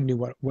so I knew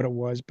what it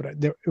was.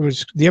 But the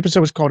episode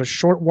was called "A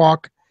Short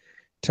Walk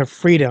to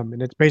Freedom,"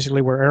 and it's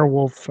basically where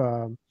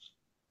Airwolf,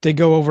 they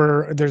go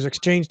over. There's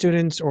exchange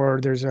students,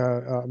 or there's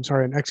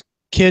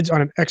kids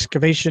on an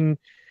excavation.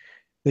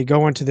 They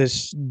go into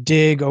this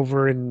dig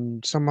over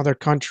in some other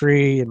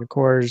country, and of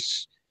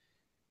course,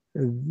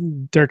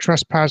 they're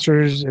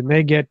trespassers, and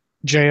they get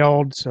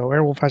jailed. So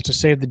Airwolf has to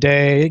save the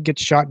day. It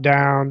gets shot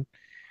down.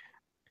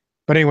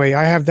 But anyway,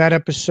 I have that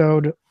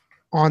episode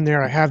on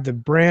there. I have the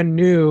brand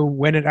new,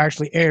 when it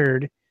actually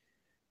aired,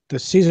 the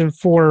season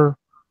 4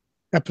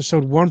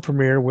 episode 1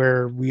 premiere,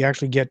 where we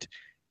actually get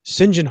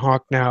Sinjin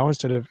Hawk now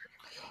instead of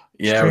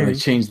where they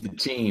changed the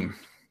team.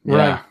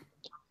 Right.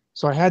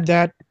 So I had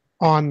that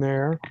on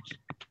there.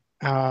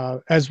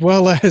 as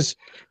well as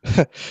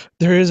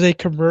there is a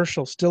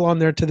commercial still on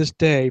there to this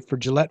day for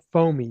Gillette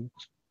Foamy,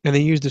 and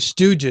they use the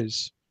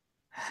Stooges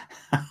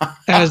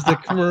as the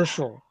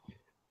commercial.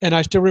 And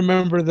I still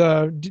remember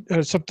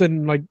the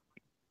something like,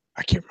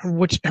 I can't remember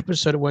which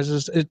episode it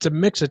was. It's a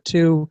mix of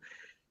two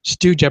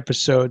Stooge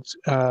episodes.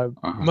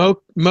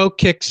 Mo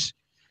kicks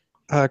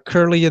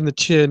Curly in the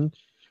chin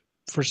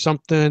for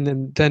something,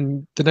 and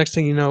then the next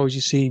thing you know is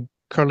you see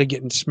Curly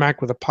getting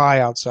smacked with a pie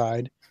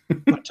outside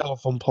on a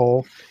telephone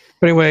pole.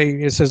 But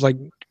anyway, it says like,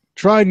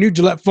 try new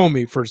Gillette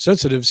Foamy for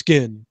sensitive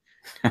skin.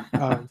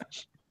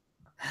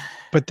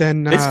 But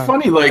then it's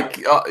funny, like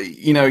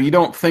you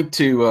don't think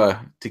to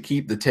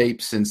keep the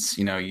tapes since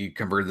you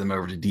converted them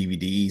over to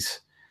DVDs,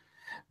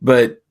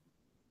 but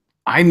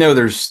I know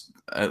there's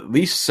at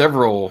least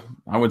several,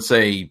 I would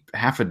say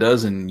half a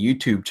dozen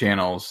YouTube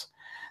channels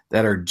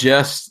that are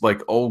just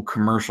like old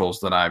commercials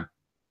that I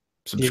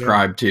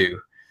subscribe to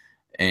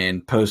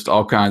and post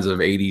all kinds of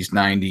 80s,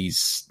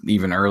 90s,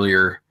 even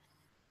earlier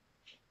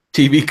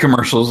TV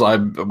commercials. I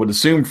would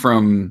assume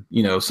from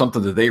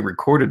something that they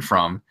recorded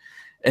from.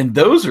 And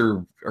those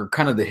are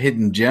kind of the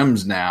hidden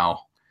gems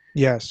now.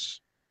 Yes.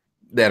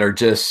 That are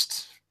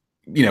just,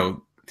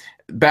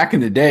 back in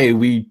the day,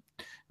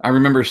 I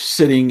remember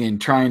sitting and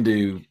trying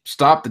to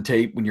stop the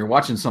tape when you're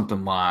watching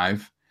something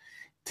live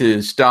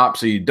to stop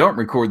so you don't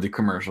record the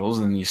commercials,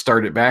 and you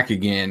start it back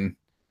again.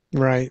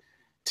 Right.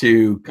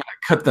 To kind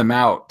of cut them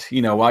out,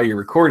 while you're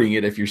recording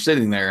it if you're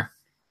sitting there.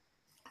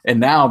 And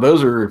now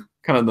those are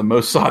kind of the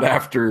most sought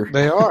after.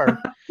 They are.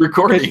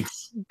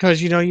 recordings.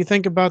 Because, you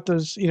think about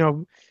those,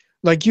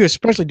 like you,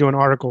 especially doing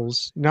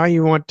articles, now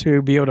you want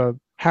to be able to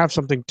have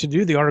something to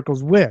do the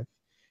articles with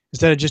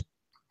instead of just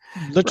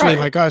literally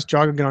like us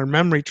jogging our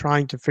memory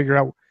trying to figure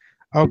out,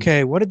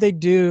 okay, what did they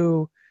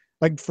do?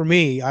 Like for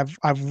me, I've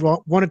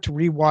wanted to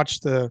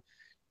rewatch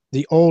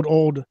the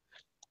old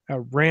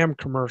Ram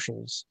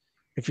commercials.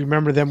 If you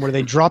remember them, where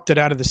they dropped it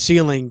out of the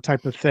ceiling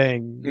type of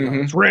thing.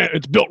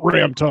 It's built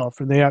Ram tough,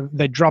 and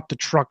they dropped the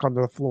truck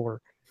onto the floor.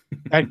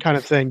 That kind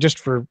of thing, just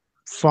for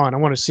fun. I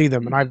want to see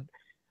them, and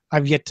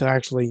I've yet to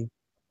actually,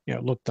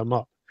 look them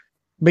up.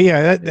 But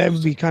yeah, that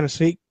would be kind of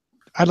sweet.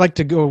 I'd like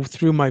to go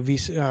through my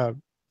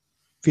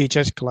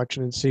VHS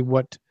collection and see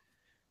what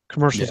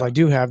commercials I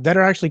do have that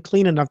are actually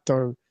clean enough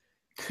to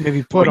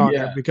maybe put on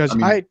there, because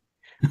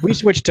we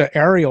switched to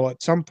Ariel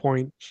at some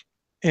point,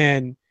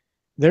 and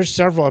there's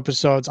several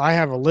episodes. I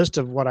have a list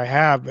of what I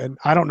have, and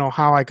I don't know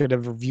how I could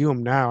ever view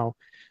them now,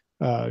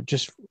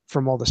 just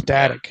from all the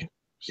static.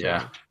 So.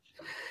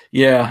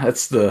 Yeah,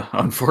 that's the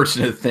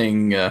unfortunate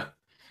thing.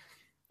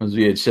 Those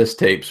VHS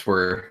tapes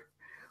were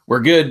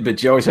good,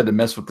 but you always had to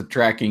mess with the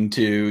tracking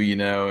too,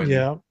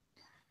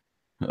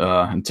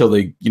 until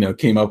they,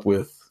 came up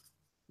with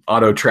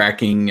auto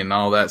tracking and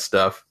all that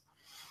stuff.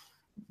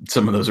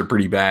 Some of those are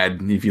pretty bad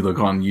if you look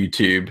on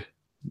YouTube.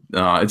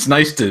 It's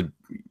nice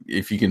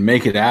if you can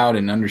make it out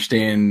and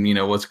understand,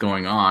 what's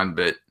going on,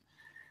 but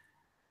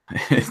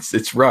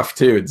it's rough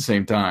too at the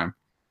same time.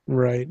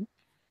 Right.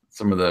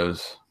 Some of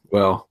those.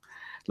 Well,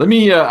 let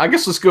me, I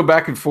guess let's go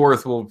back and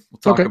forth. We'll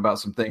talk about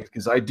some things,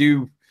 because I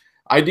do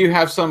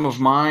have some of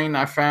mine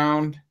I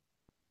found,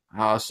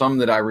 some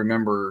that I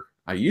remember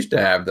I used to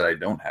have that I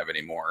don't have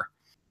anymore.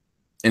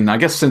 And I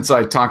guess since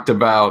I talked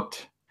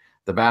about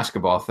the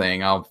basketball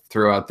thing, I'll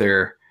throw out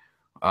there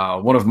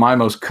one of my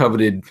most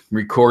coveted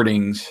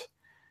recordings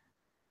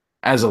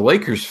as a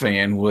Lakers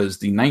fan was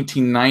the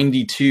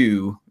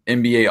 1992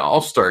 NBA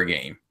All-Star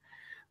Game,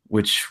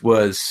 which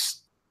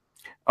was,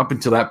 up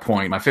until that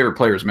point, my favorite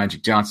player was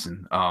Magic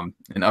Johnson.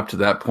 And up to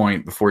that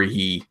point, before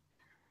he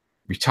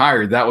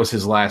retired, that was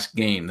his last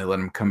game. They let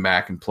him come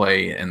back and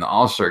play in the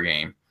All-Star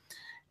Game.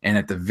 And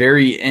at the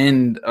very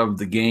end of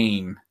the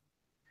game,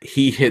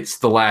 he hits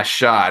the last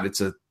shot.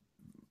 It's a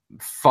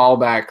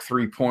fallback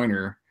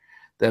three-pointer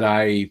that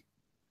I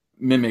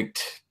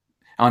mimicked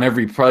on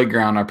every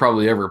playground I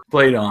probably ever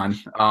played on.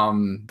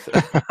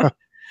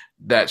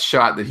 That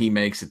shot that he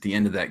makes at the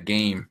end of that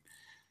game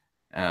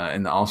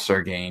in the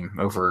All-Star Game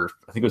I think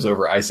it was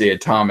over Isaiah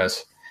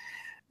Thomas.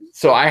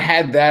 So I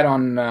had that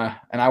on,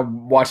 and I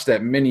watched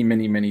that many,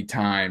 many, many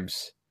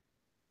times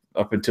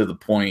up until the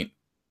point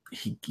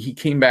he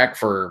came back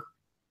for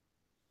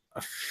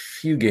a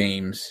few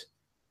games,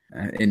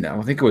 and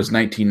I think it was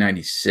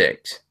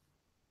 1996.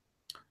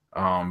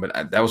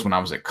 But that was when I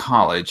was at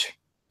college.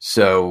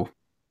 So,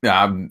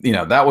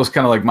 that was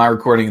kind of like my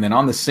recording. And then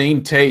on the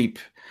same tape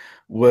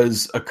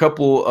was a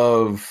couple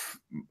of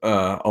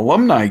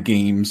alumni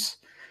games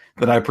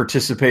that I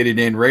participated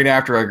in right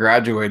after I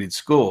graduated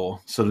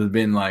school. So it had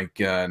been like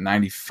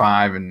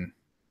 95 and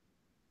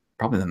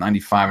probably the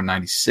 95 and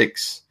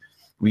 96.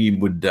 We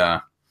would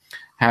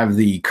have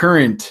the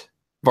current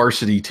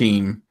varsity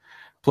team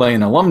play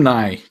an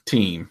alumni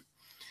team.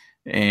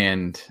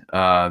 And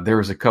there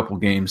was a couple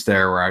games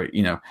there where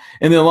in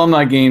the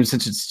alumni games,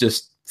 since it's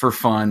just for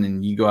fun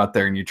and you go out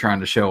there and you're trying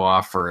to show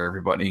off for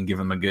everybody and give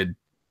them a good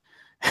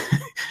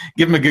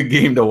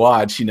game to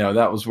watch,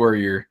 that was where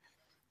you're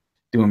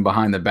doing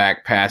behind the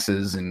back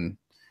passes and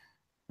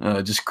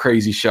just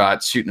crazy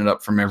shots, shooting it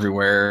up from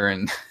everywhere.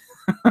 And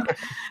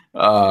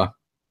I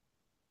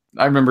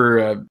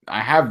remember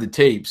I have the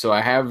tape, so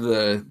I have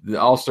the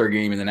All-Star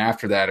game, and then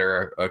after that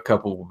are a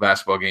couple of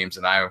basketball games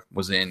that I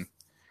was in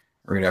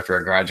right after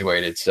I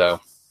graduated.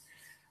 So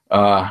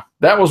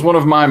that was one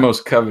of my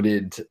most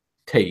coveted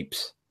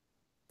tapes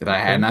that I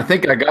had. And I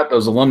think I got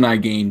those alumni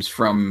games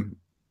from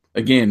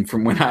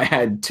when I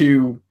had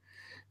 2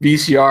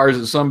 VCRs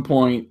at some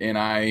point, and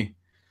I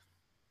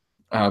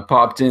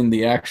popped in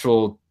the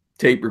actual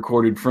tape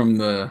recorded from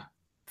the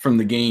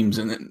games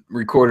and then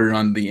recorded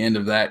on the end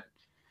of that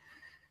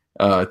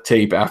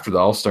tape after the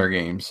All-Star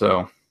game.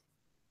 So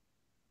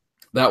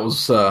that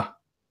was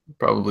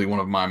probably one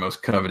of my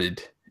most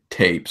coveted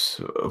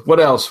tapes. What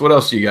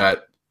else you got?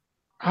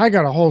 I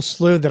got a whole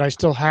slew that I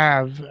still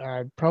have.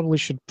 I probably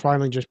should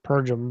finally just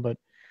purge them, but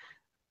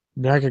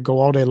I could go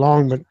all day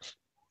long, but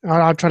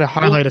I'll try to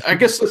highlight a few. I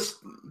guess I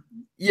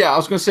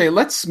was going to say,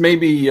 let's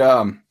maybe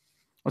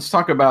let's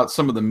talk about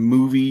some of the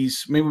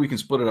movies. Maybe we can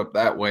split it up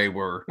that way.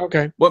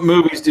 Okay. What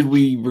movies did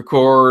we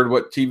record?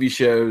 What TV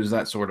shows?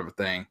 That sort of a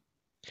thing.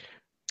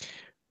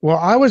 Well,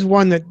 I was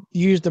one that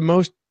used the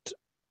most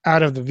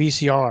out of the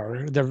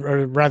VCR,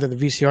 or rather the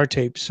VCR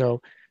tape.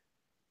 So,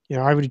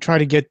 I would try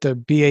to get the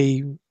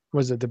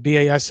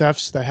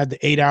BASFs that had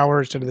the 8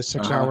 hours instead of the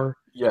 6 hour.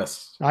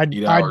 Yes.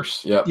 8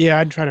 hours. Yep. Yeah,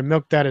 I'd try to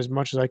milk that as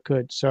much as I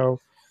could. So,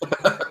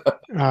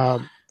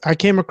 I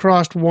came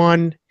across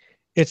one.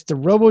 It's the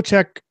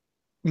Robotech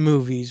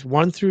movies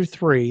 1 through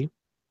 3.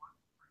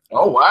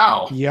 Oh,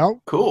 wow. Yep.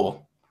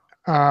 Cool.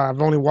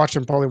 I've only watched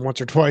them probably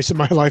once or twice in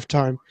my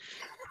lifetime.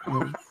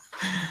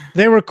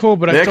 They were cool,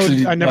 but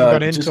I never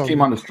got into them. Just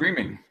came on the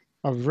streaming.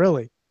 Oh,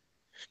 really?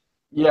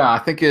 Yeah, I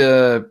think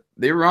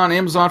they were on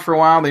Amazon for a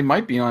while. They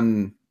might be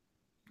on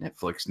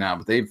Netflix now,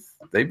 but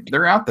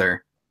they're out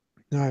there.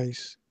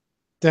 Nice.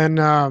 Then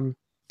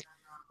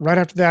right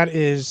after that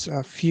is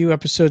a few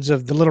episodes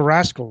of The Little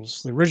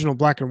Rascals, the original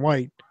black and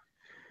white.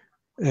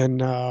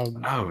 And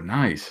oh,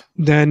 nice.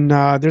 Then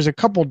there's a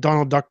couple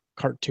Donald Duck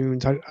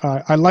cartoons.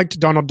 I liked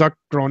Donald Duck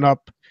growing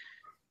up.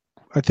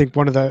 I think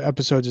one of the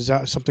episodes is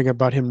something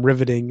about him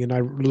riveting, and I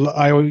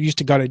used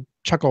to got a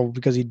chuckle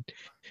because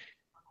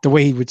the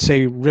way he would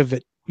say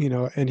rivet,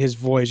 in his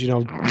voice,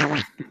 and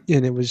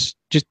it was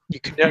just you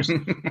could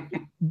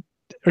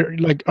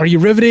like, are you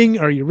riveting?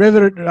 Are you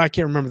riveted? I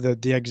can't remember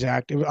the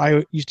exact.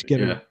 I used to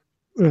get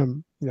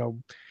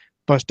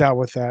bust out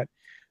with that.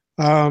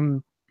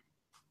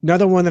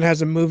 Another one that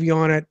has a movie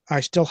on it, I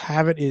still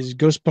have it, is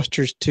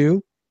Ghostbusters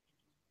 2.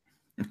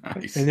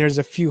 Nice. And there's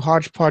a few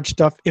hodgepodge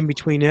stuff in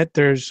between it.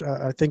 There's,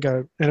 I think,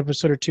 an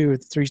episode or 2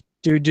 with Three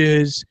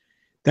Stooges.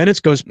 Then it's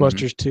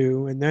Ghostbusters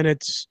 2. And then I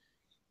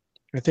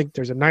think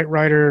there's a Knight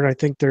Rider. I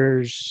think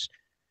there's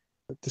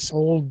this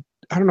old,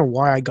 I don't know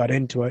why I got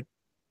into it,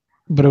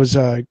 but it was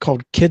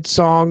called Kid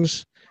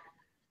Songs.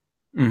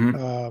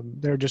 Mm-hmm.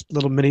 They're just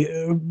little mini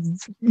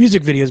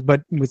music videos,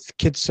 but with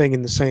kids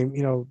singing the same,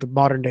 the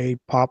modern day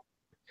pop.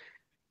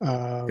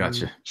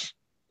 Gotcha.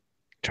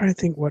 Trying to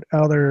think what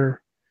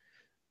other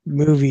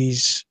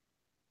movies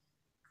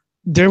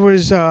there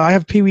was. I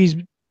have Pee-wee's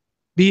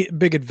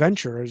Big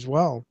Adventure as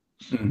well.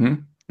 Mm-hmm.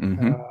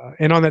 Mm-hmm.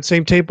 And on that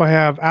same tape I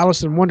have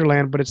Alice in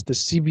Wonderland, but it's the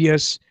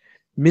CBS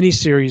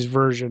miniseries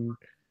version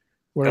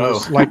where it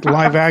was like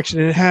live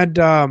action, and it had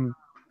dang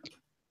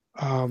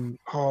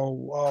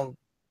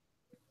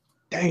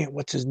it,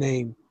 what's his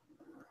name?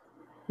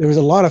 There was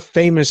a lot of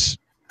famous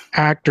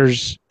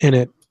actors in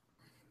it.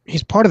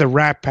 He's part of the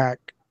Rat Pack.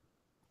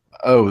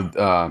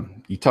 Oh,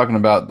 you talking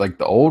about like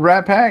the old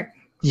Rat Pack?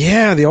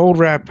 Yeah, the old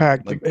Rat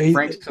Pack. Like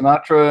Frank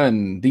Sinatra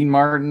and Dean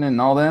Martin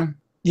and all them?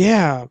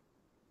 Yeah.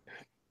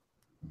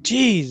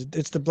 Jeez,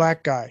 it's the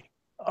black guy.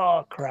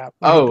 Oh, crap.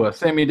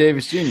 Sammy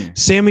Davis Jr.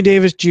 Sammy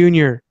Davis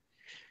Jr.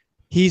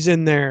 He's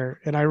in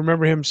there, and I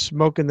remember him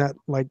smoking that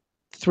like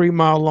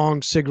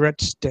 3-mile-long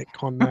cigarette stick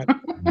on that.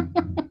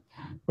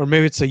 Or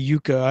maybe it's a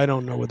yucca. I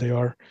don't know what they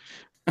are.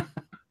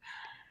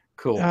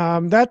 Cool.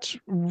 That's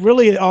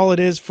really all it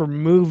is for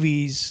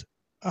movies.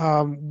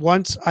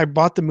 Once I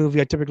bought the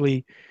movie, I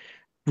typically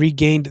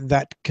regained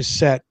that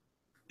cassette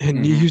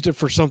and used it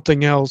for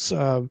something else.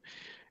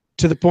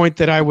 To the point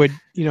that I would,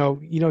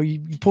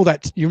 you pull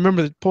that. You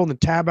remember pulling the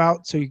tab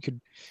out so you could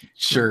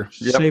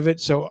save it.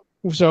 So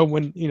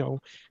when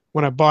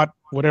when I bought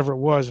whatever it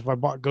was, if I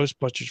bought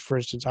Ghostbusters, for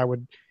instance, I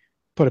would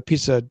put a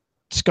piece of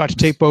Scotch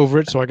tape over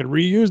it so I could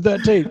reuse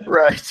that tape.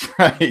 Right.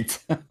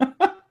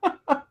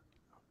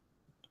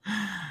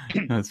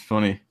 That's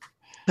funny.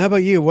 How about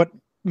you? What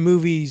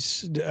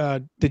movies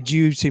did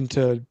you seem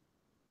to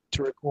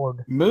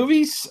record?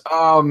 Movies?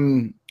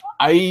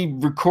 I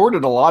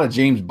recorded a lot of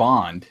James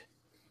Bond.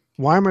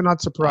 Why am I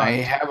not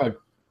surprised?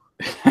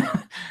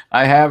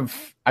 I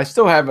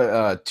still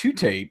have 2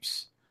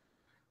 tapes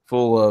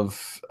full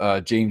of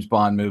James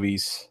Bond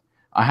movies.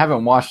 I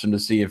haven't watched them to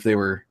see if they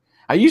were.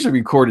 I usually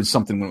recorded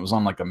something when it was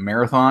on like a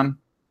marathon.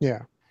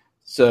 Yeah.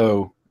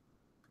 So,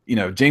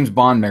 James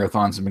Bond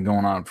marathons have been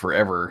going on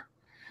forever.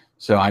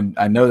 So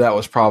I know that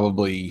was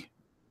probably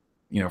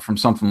from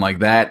something like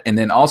that. And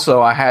then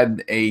also I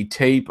had a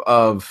tape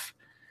of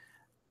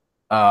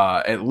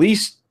at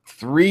least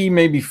 3,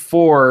 maybe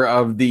 4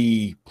 of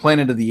the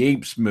Planet of the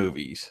Apes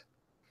movies.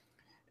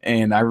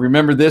 And I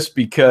remember this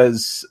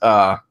because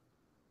I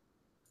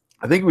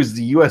think it was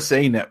the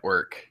USA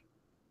Network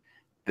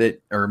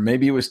or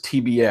maybe it was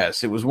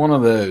TBS. It was one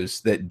of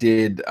those that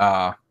did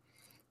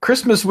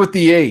Christmas with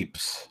the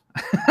Apes.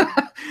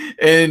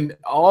 And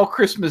all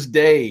Christmas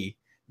Day,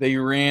 they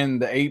ran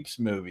the Apes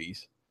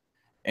movies.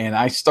 And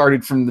I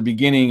started from the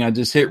beginning. I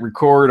just hit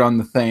record on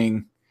the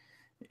thing.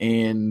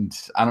 And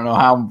I don't know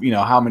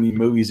how many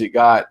movies it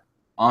got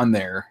on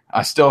there.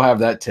 I still have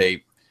that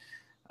tape.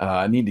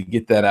 I need to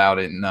get that out.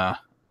 And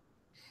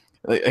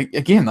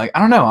again, I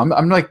don't know.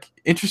 I'm like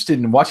interested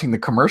in watching the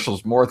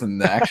commercials more than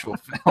the actual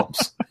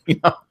films.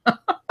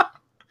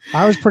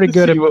 I was pretty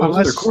good at what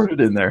was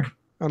recorded in there.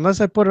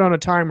 Unless I put it on a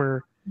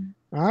timer,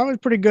 I was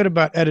pretty good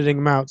about editing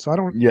them out. So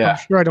I'm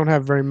sure I don't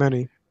have very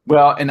many.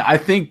 Well, and I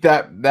think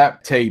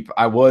that tape,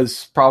 I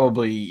was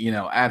probably,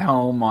 at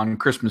home on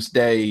Christmas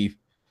Day,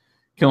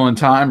 killing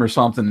time or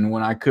something. And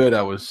when I could,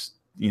 I was,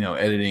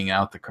 editing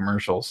out the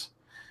commercials.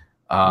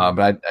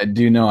 But I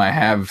do know I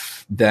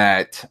have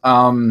that.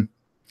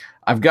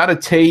 I've got a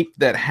tape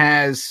that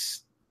has,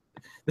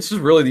 this is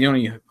really the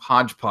only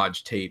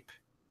hodgepodge tape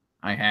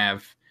I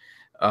have.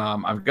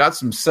 I've got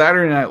some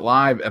Saturday Night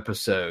Live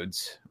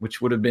episodes,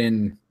 which would have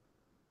been,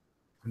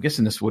 I'm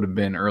guessing this would have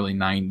been early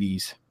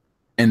 90s.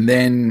 And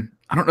then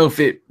I don't know if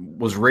it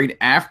was right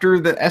after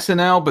the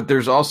SNL, but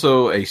there's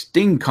also a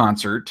Sting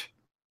concert.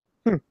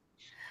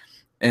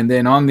 And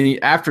then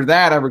after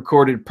that, I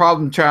recorded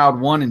Problem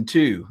Child 1 and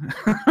 2.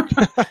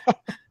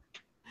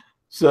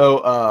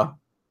 So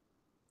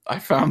I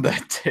found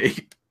that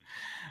tape.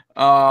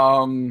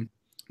 I'm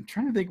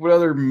trying to think what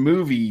other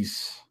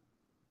movies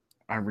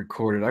I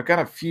recorded. I've got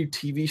a few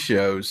TV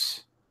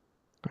shows.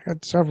 I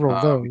got several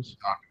of those.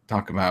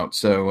 Talk about.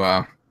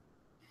 So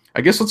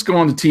I guess let's go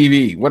on to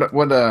TV. What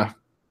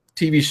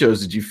TV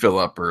shows did you fill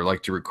up or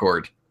like to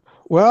record?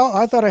 Well,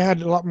 I thought I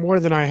had a lot more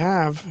than I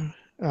have.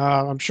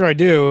 I'm sure I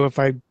do if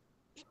I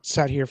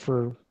sat here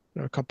for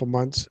a couple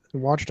months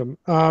and watched them.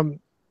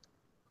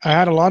 I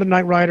had a lot of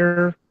Knight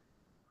Rider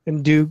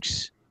and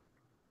Dukes,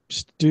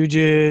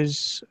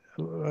 Stooges.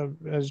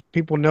 As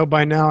people know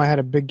by now, I had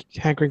a big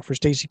hankering for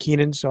Stacy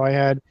Keenan, so I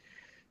had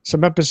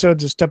some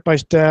episodes of Step by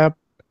Step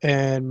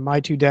and My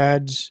Two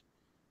Dads.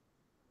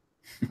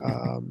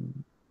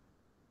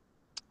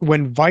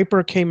 When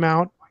Viper came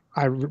out,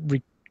 I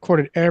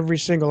recorded every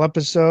single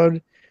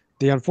episode.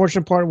 The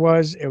unfortunate part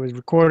was it was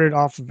recorded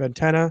off of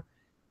antenna,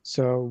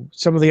 so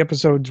some of the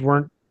episodes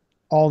weren't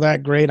all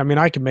that great. I mean,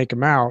 I could make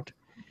them out,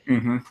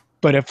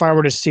 but if I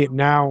were to see it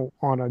now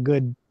on a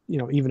good,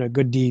 even a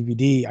good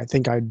DVD, I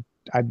think I'd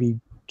be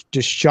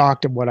just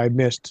shocked at what I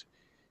missed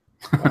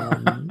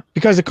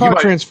because the car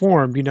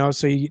transformed,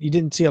 so you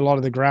didn't see a lot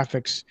of the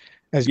graphics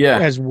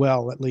as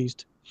well, at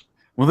least.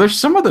 Well, there's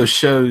some of those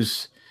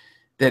shows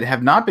that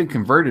have not been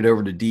converted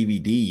over to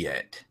DVD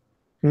yet.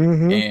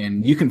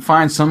 And you can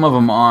find some of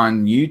them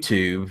on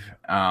YouTube.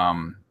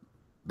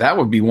 That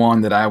would be one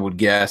that I would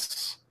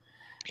guess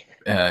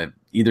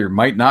either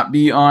might not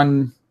be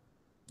on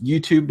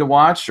YouTube to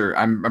watch, or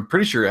I'm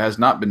pretty sure it has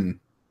not been.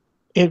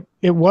 It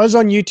was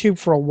on YouTube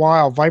for a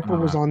while. Viper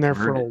was on there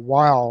for a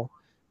while,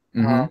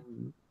 and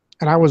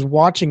I was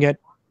watching it.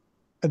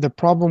 The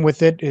problem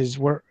with it is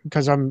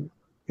because I'm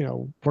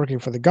working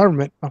for the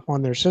government up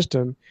on their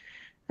system.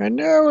 And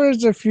there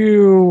was a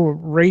few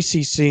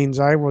racy scenes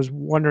I was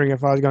wondering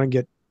if I was going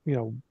to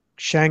get,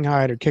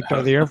 shanghaied or kicked out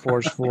of the Air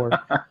Force for.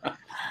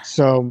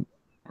 So,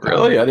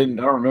 really, I don't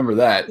remember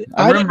that.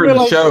 I remember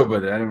the show,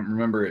 but I don't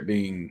remember it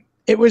being.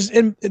 It was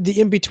in the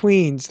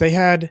in-betweens. They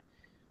had.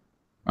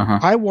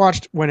 I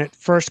watched when it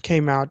first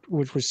came out,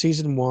 which was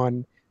season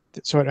 1,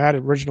 so it had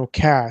original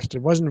cast. It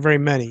wasn't very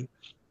many,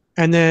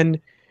 and then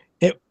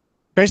it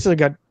basically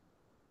got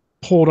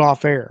pulled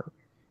off air,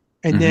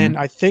 and then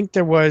I think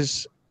there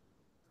was.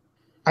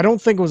 I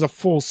don't think it was a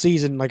full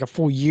season, like a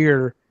full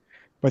year,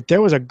 but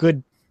there was a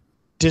good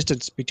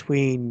distance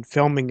between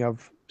filming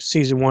of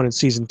season 1 and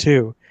season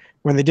 2.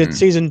 When they did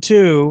season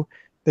 2,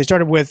 they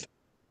started with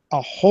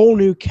a whole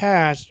new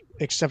cast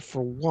except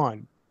for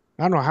one.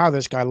 I don't know how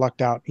this guy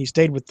lucked out. He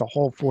stayed with the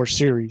whole 4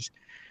 series,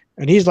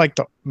 and he's like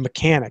the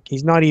mechanic.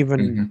 He's not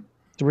even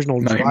the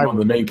original driver. Not even one of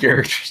the main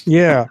characters.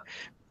 Yeah.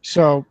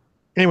 So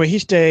anyway, he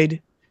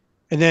stayed,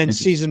 and then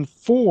season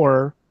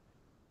 4.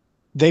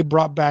 They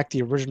brought back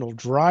the original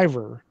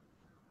driver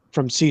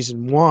from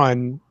season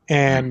 1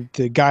 and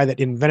the guy that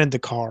invented the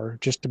car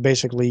just to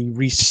basically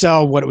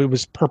resell what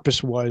its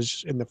purpose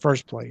was in the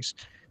first place.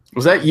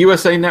 Was that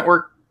USA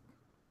Network?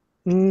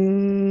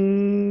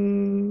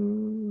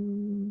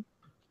 On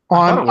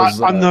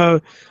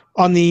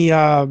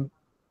the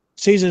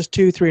seasons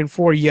 2, 3, and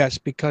 4, yes,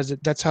 because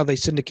that's how they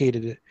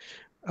syndicated it.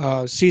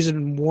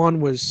 Season 1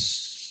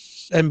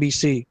 was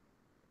NBC.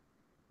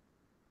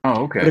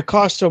 Oh, okay. But it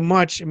cost so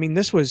much. I mean,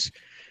 this was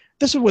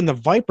when the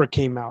Viper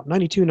came out,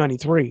 92,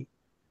 93.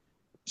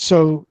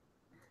 So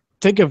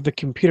think of the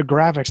computer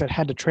graphics that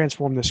had to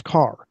transform this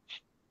car,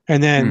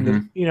 and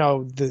then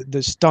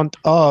the stunt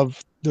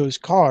of those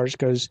cars,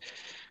 because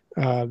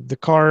the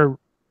car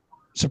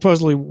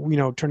supposedly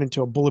turned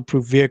into a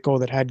bulletproof vehicle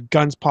that had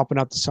guns popping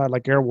out the side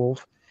like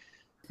Airwolf.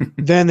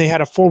 Then they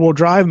had a 4-wheel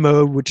drive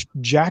mode which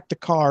jacked the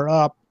car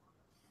up.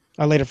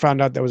 I later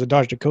found out that was a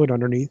Dodge Dakota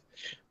underneath,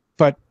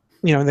 but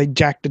they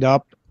jacked it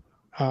up.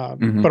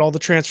 But all the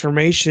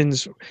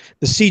transformations,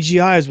 the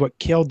CGI is what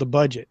killed the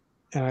budget,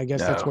 and I guess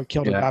that's what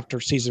killed it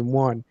after season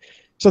 1.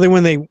 So then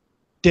when they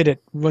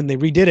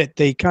redid it,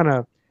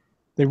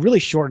 they really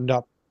shortened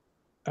up.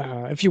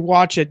 If you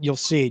watch it, you'll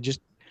see.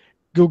 Just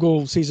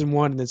Google season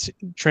 1 and then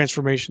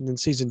transformation, then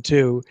season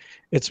 2.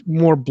 It's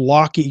more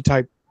blocky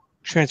type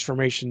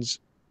transformations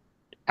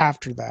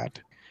after that.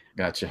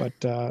 Gotcha.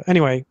 But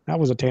anyway, that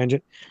was a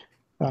tangent.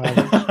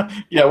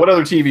 Yeah, what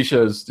other TV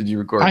shows did you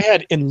record? I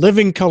had In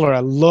Living Color. I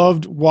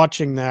loved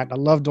watching that. I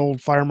loved old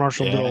Fire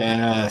Marshal Bill.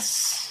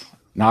 Yes.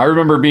 Now, I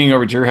remember being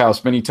over at your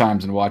house many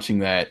times and watching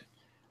that.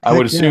 I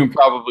would assume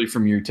probably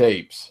from your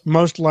tapes.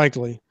 Most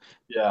likely.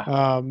 Yeah.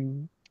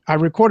 I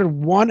recorded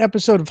one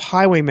episode of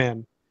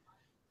Highwayman.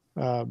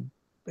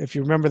 If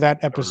you remember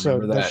that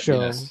episode, that show.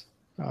 Yes.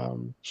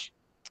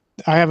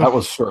 That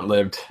was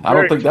short-lived. I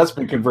don't think that's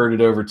been converted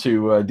over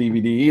to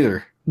DVD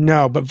either.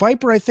 No, but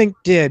Viper I think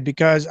did,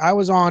 because I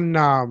was on.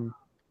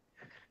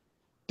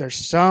 There's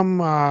some.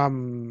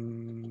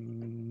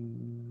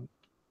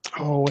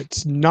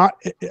 It's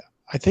not.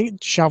 I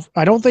think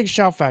I don't think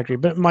Shout Factory,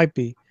 but it might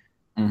be.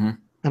 Mm-hmm.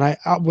 And I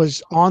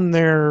was on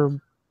their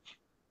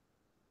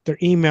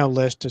email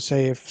list to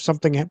say if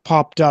something had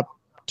popped up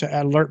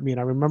to alert me,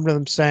 and I remember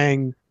them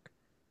saying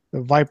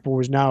the Viper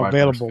was now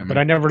available, but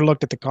I never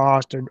looked at the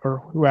cost or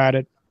who had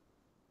it.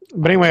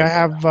 But anyway, I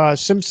have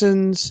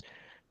Simpsons.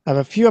 I have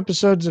a few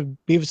episodes of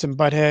Beavis and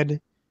Butthead.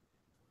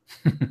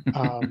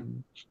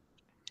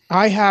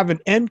 I have an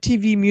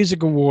MTV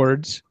Music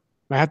Awards.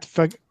 I have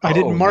to. I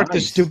didn't mark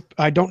this.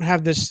 I don't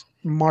have this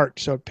marked,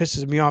 so it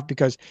pisses me off,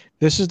 because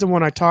this is the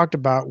one I talked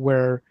about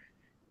where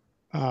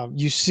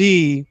you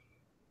see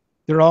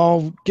they're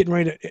all getting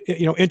ready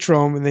to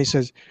intro him, and they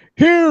says,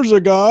 "Here's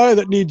a guy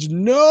that needs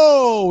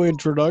no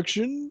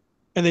introduction,"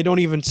 and they don't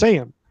even say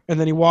him, and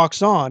then he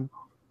walks on.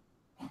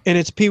 And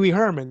it's Pee Wee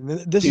Herman.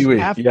 This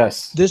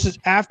is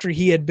after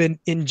he had been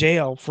in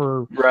jail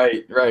for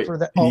right for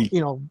that,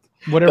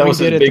 whatever he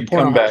did at the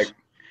comeback.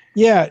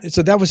 Yeah,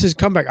 so that was his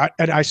comeback.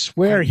 I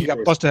swear he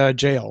got busted out of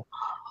jail,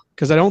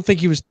 because I don't think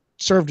he was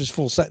served his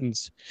full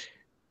sentence.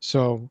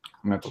 So I'm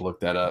gonna have to look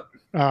that up.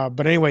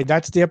 But anyway,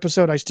 that's the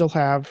episode I still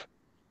have.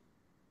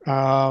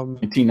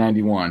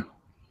 1991.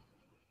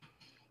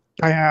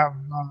 I have.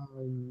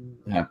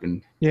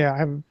 Happened. Yeah, I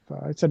have.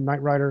 I said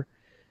Knight Rider.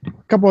 A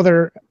couple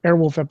other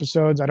Airwolf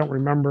episodes. I don't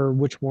remember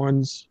which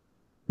ones.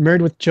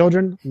 Married with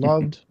Children.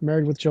 Loved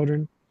Married with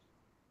Children.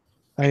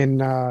 And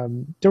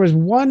there was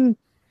one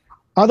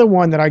other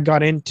one that I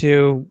got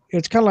into.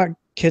 It's kind of like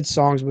kids'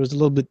 songs, but it was a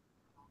little bit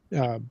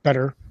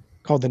better,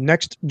 called The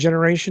Next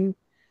Generation.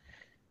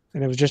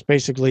 And it was just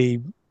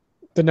basically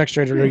the next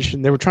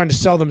generation. They were trying to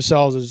sell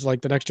themselves as like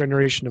the next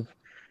generation of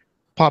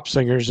pop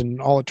singers, and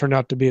all it turned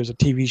out to be was a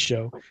TV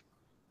show.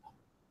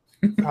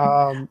 And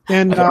I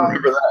don't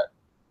remember that.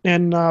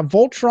 And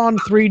Voltron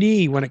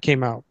 3D when it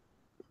came out.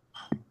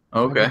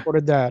 Okay. I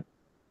recorded that.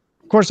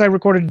 Of course, I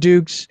recorded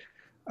Dukes,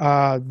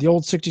 the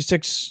old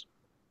 66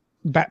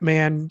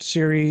 Batman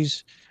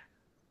series.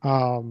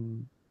 I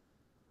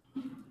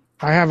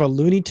have a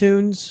Looney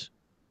Tunes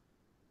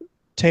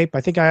tape.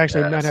 I think I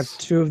actually might have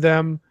 2 of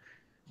them.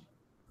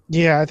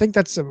 Yeah, I think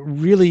that's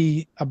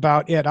really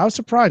about it. I was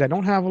surprised. I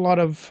don't have a lot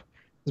of,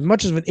 as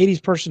much as an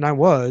 80s person I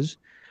was,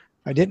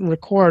 I didn't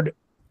record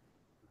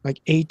like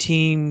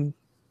 18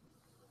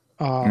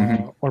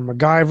 or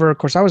MacGyver. Of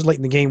course, I was late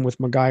in the game with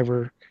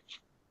MacGyver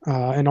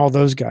and all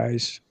those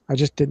guys. I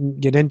just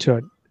didn't get into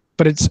it.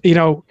 But it's,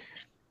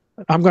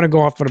 I'm going to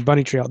go off on a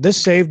bunny trail. This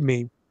saved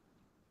me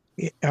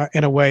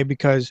in a way,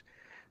 because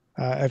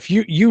if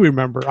you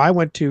remember, I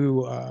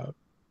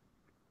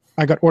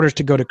got orders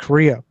to go to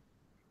Korea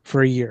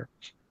for a year.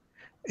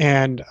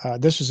 And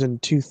this was in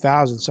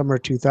 2000, summer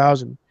of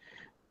 2000.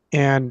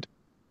 And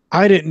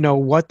I didn't know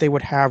what they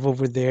would have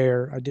over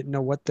there. I didn't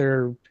know what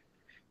their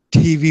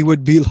TV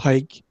would be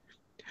like.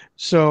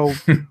 So,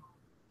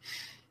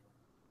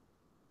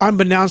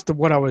 unbeknownst to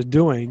what I was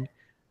doing,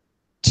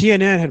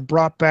 TNN had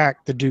brought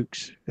back the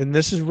Dukes. And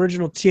this is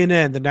original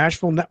TNN, the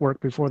Nashville network,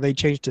 before they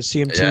changed to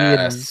CMT.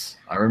 Yes,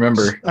 I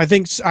remember. I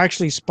think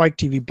actually Spike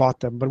TV bought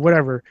them, but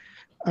whatever.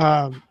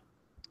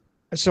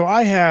 So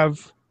I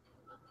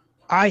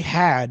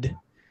had,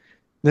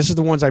 this is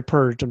the ones I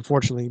purged,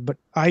 unfortunately, but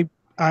I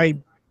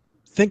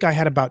think I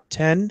had about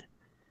 10,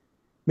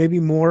 maybe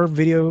more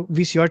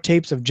VCR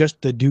tapes of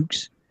just the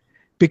Dukes,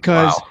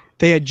 because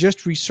they had just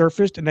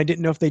resurfaced and I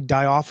didn't know if they'd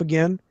die off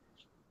again.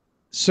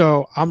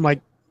 So I'm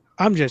like,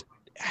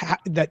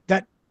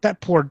 that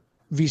poor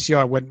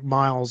VCR went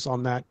miles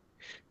on that,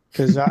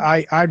 because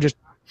I just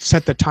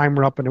set the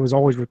timer up and it was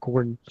always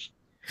recording.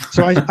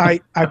 So I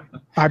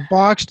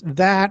boxed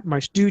that, my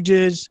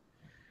Stooges,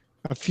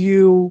 a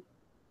few,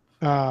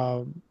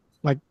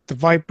 like the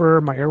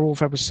Viper, my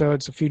Airwolf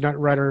episodes, a few Knight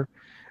Rider,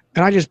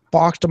 and I just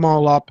boxed them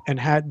all up and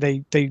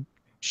they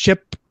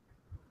ship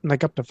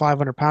like up to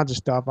 500 pounds of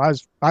stuff.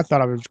 I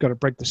thought I was going to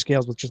break the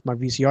scales with just my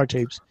VCR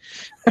tapes,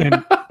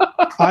 and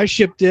I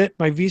shipped it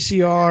my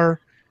VCR,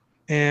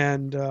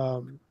 and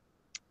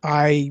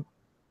I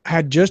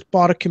had just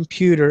bought a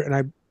computer,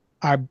 and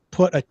I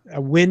put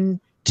a Win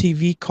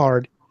TV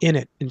card in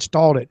it,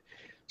 installed it,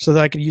 so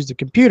that I could use the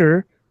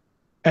computer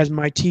as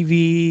my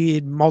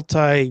TV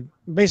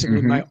basically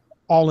Mm-hmm. my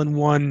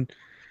all-in-one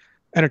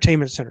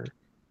entertainment center.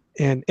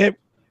 And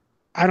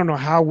I don't know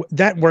how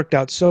that worked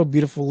out so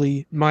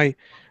beautifully. My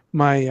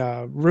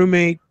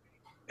roommate,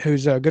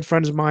 who's a good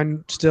friend of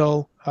mine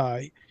still,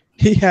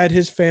 he had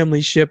his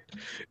family ship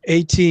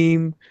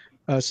A-Team,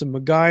 some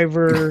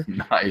MacGyver,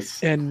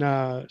 Nice. and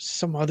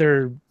some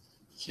other.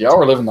 Y'all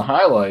were living the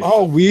high life.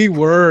 Oh, we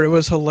were. It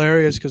was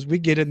hilarious because we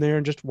get in there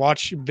and just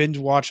binge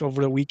watch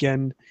over the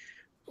weekend,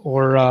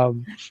 or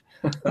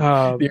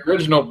The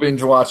original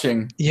binge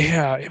watching.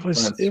 yeah,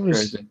 That's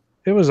crazy.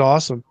 it was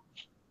awesome.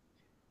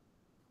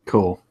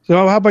 Cool.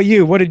 So, how about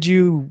you? What did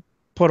you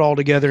put all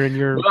together in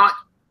your Well,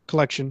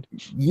 collection?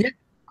 yeah,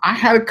 I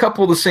had a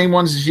couple of the same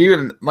ones as you,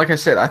 and like I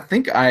said, I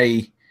think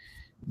I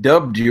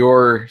dubbed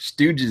your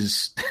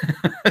Stooges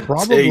tape.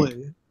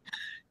 Probably.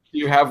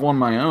 You have one of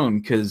my own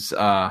because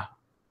I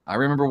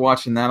remember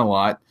watching that a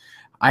lot.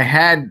 I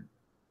had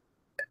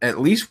at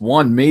least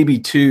one, maybe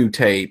two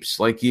tapes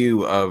like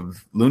you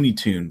of Looney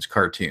Tunes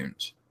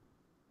cartoons.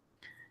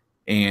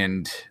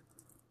 And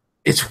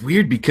it's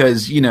weird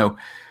because,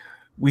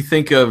 we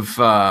think of,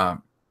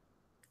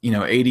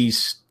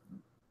 80s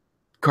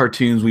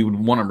cartoons we would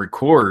want to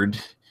record,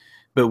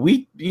 but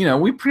we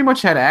pretty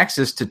much had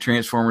access to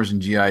Transformers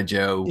and G.I.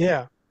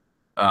 Joe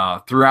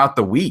throughout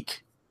the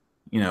week,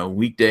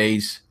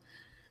 weekdays.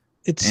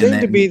 It seemed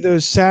to be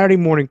those Saturday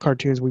morning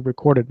cartoons we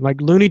recorded. Like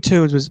Looney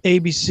Tunes was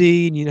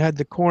ABC, and you had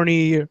the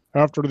corny,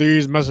 after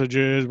these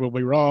messages, we'll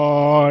be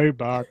right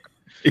back.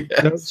 Yes.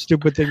 That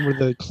stupid thing where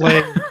the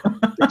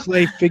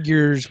clay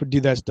figures would do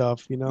that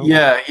stuff,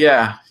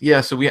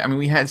 Yeah. So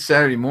we had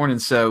Saturday morning.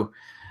 So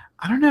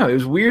I don't know. It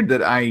was weird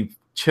that I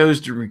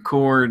chose to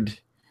record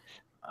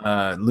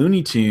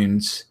Looney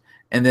Tunes,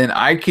 and then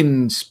I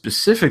can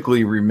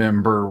specifically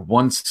remember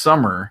one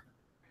summer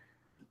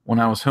when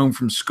I was home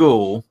from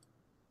school,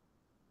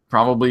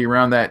 probably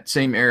around that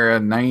same era,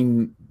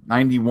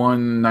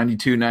 91,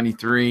 92,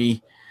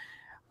 93.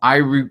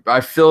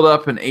 I filled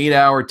up an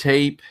 8-hour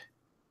tape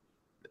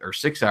or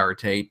 6-hour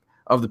tape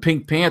of the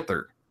Pink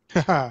Panther.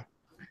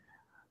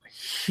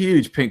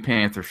 Huge Pink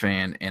Panther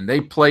fan, and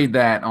they played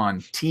that on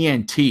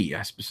TNT.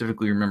 I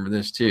specifically remember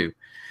this too.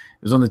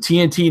 It was on the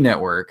TNT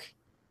network.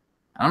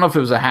 I don't know if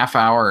it was a half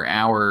hour or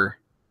hour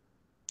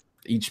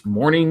each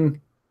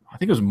morning. I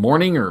think it was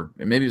morning, or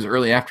maybe it was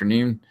early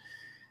afternoon,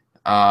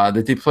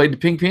 that they played the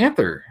Pink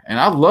Panther. And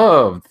I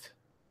loved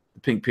the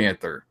Pink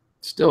Panther.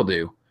 Still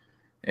do.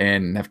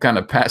 And have kind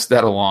of passed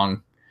that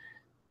along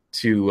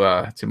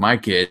to my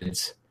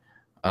kids.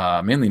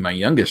 Mainly my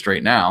youngest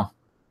right now.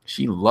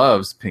 She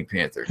loves Pink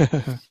Panther.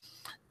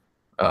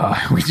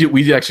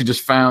 We actually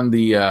just found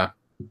the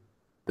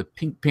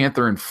Pink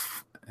Panther and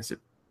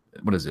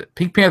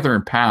Pink Panther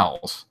and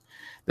Pals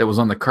that was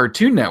on the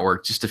Cartoon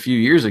Network just a few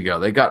years ago.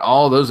 They got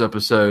all those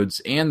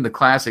episodes and the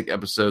classic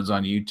episodes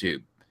on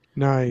YouTube.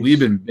 Nice. We've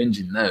been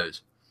binging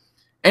those.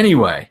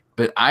 Anyway,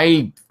 but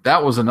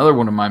that was another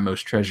one of my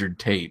most treasured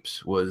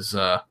tapes was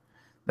that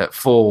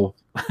full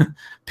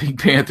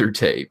Pink Panther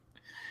tape.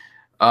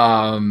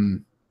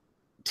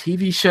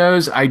 TV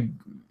shows,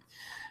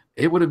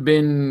 it would have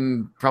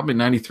been probably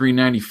 93,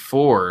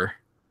 94.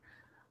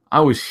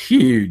 I was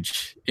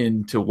huge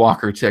into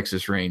Walker,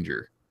 Texas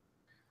Ranger.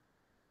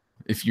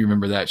 If you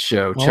remember that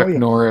show. Chuck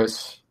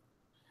Norris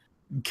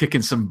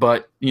kicking some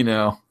butt,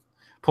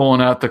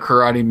 pulling out the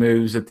karate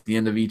moves at the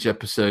end of each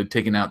episode,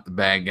 taking out the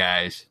bad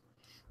guys.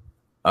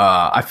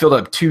 I filled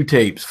up 2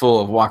 tapes full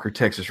of Walker,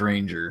 Texas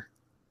Ranger.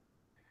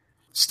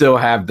 Still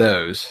have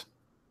those.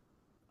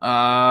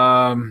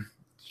 Trying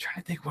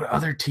to think what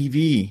other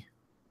TV.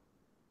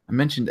 I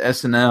mentioned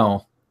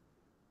SNL.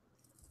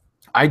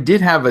 I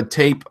did have a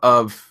tape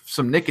of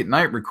some Nick at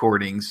Night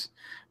recordings,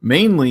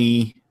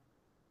 mainly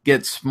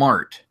Get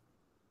Smart.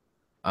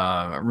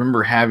 I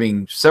remember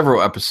having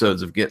several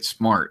episodes of Get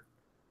Smart.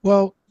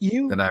 Well,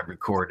 that I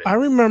recorded. I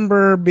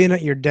remember being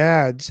at your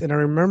dad's, and I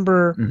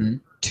remember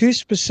 2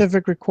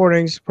 specific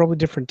recordings, probably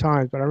different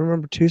times, but I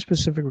remember 2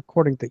 specific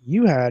recordings that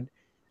you had,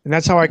 and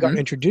that's how I got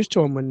introduced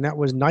to him. When that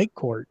was Night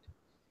Court,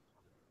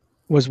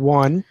 was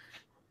one,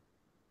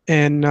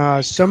 and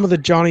some of the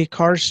Johnny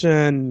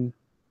Carson.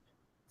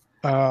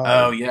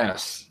 Oh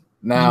yes,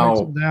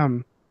 now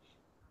them.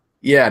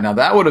 Yeah, now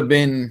that would have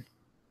been.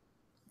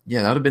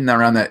 Yeah, that would have been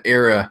around that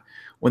era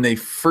when they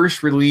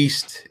first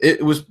released.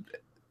 It was.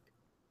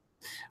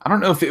 I don't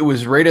know if it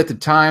was right at the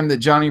time that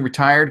Johnny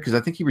retired, because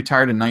I think he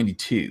retired in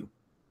 92.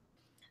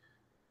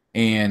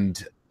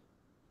 And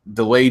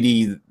the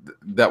lady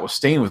that was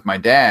staying with my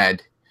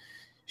dad,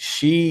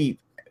 she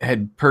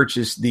had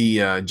purchased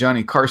the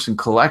Johnny Carson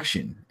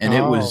collection, and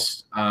it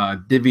was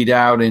divvied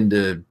out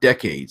into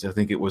decades. I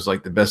think it was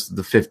like the best of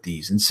the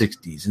 50s and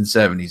 60s and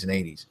 70s and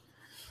 80s.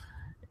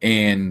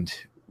 And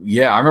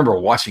yeah, I remember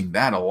watching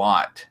that a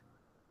lot.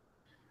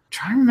 I'm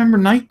trying to remember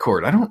Night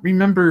Court. I don't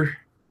remember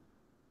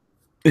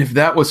if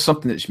that was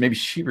something that maybe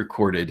she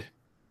recorded.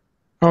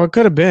 Oh, it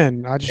could have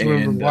been. I just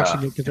remember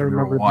watching it because I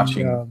remember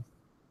watching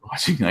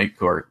Night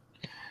Court.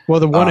 Well,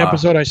 the one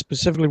episode I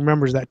specifically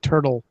remember is that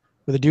turtle,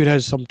 where the dude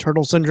has some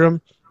turtle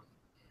syndrome,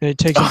 and it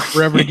takes him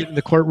forever to get in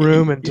the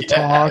courtroom and to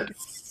talk.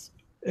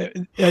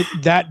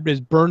 That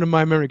is burned in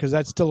my memory because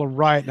that's still a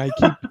riot,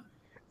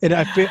 and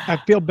I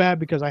feel bad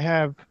because I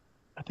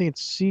think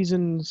it's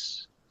season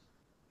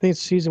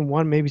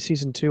 1, maybe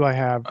season 2. I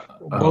have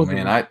both.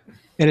 Man,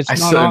 and it's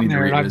not on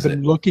there, and I've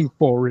been looking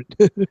for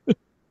it.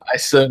 I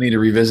still need to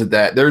revisit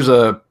that.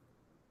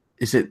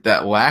 Is it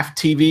that Laugh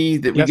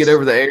TV that we get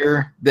over the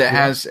air that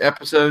has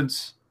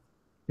episodes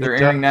they're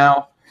airing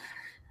now?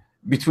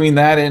 Between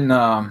that and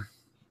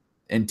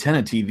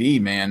Antenna TV,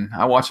 man,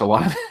 I watch a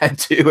lot of that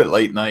too at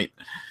late night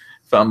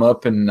if I'm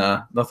up and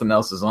nothing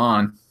else is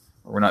on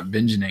or we're not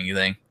binging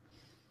anything.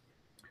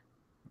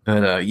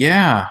 But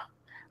yeah,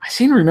 I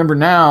seem to remember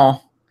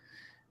now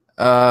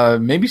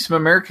maybe some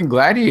American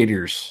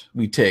Gladiators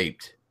we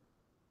taped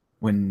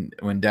when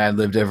Dad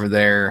lived over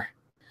there.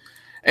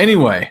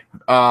 Anyway,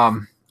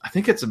 I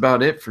think that's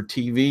about it for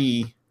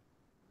TV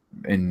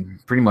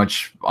and pretty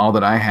much all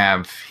that I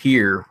have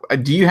here.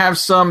 Do you have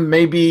some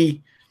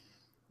maybe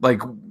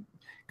like,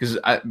 because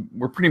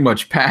we're pretty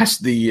much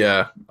past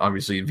the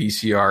obviously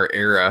VCR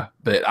era,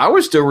 but I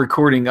was still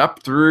recording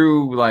up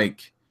through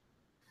like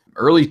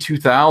early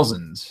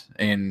 2000s.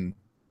 And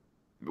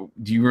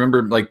do you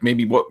remember like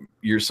maybe what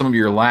some of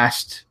your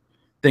last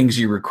things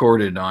you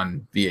recorded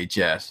on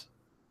VHS?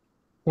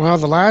 Well,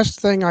 the last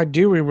thing I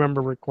do remember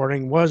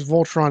recording was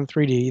Voltron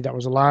 3D. That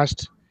was the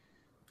last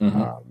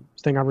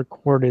thing I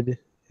recorded.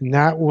 And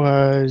that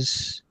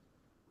was,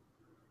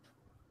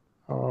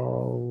 I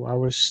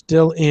was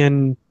still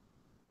in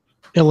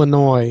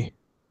Illinois.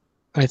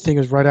 I think it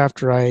was right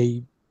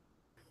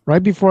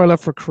before I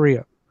left for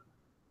Korea.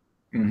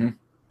 Mm-hmm.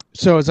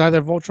 So it's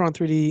either Voltron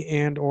 3D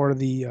and or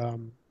the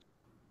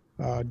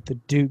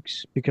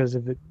Dukes because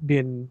of it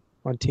being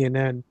on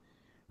TNN.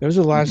 Those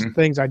are the last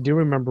things I do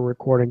remember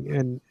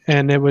recording,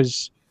 and it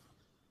was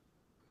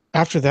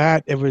after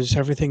that. It was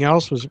everything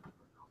else was,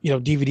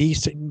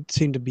 DVDs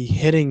seemed to be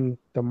hitting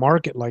the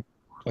market like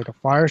a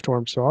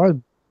firestorm. So I was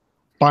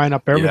buying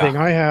up everything.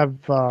 I have,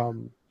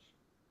 when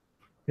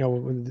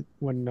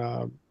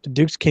the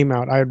Dukes came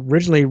out, I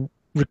originally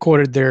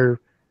recorded their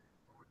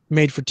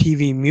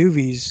made-for-TV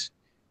movies,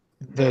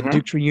 the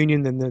Dukes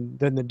Reunion, and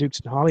then the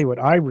Dukes in Hollywood.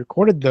 I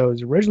recorded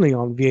those originally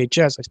on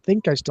VHS. I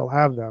think I still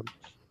have them.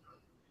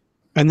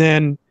 And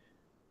then,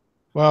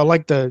 well,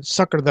 like the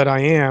sucker that I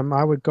am,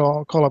 I would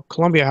call up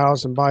Columbia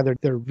House and buy their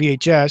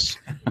VHS,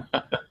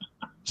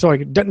 so I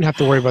didn't have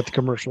to worry about the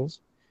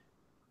commercials.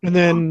 And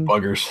then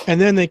buggers. And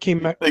then they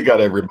came out. They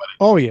got everybody.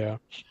 Oh yeah.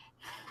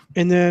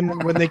 And then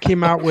when they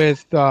came out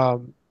with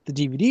the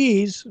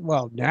DVDs,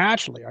 well,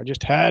 naturally, I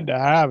just had to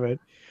have it.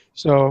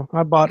 So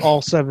I bought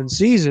all 7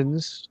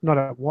 seasons, not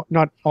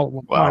all at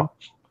one time.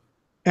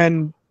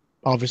 And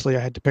obviously, I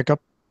had to pick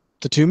up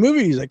the 2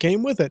 movies that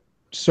came with it.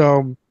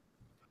 So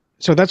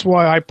that's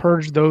why I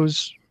purged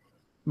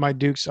my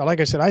Dukes. Like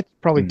I said, I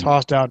probably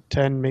tossed out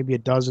 10, maybe a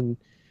dozen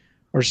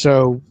or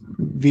so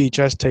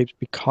VHS tapes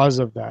because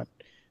of that.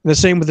 And the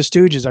same with the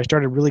Stooges. I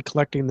started really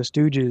collecting the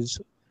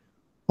Stooges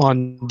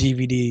on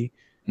DVD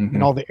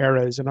in all the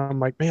eras. And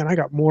I'm like, man, I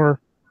got more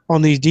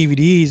on these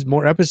DVDs,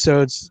 more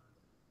episodes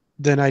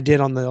than I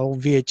did on the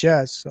old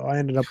VHS. So I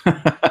ended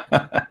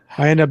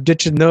up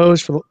ditching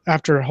those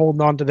after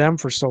holding on to them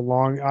for so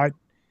long.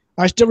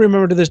 I still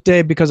remember to this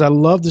day because I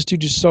love the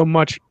Stooges so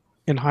much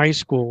in high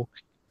school.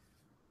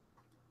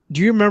 Do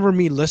you remember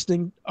me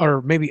listening,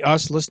 or maybe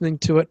us listening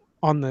to it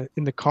in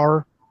the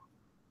car?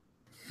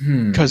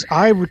 Because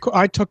I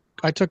took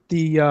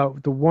the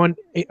one,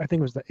 I think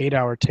it was the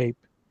 8-hour tape,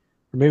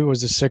 or maybe it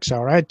was the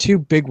 6-hour. I had 2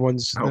 big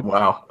ones. Oh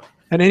wow!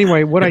 And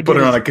anyway, what I put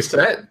it on a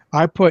cassette.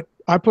 I put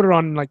it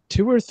on like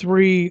 2 or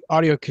 3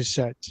 audio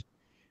cassettes,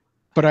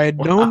 but I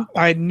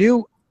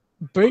knew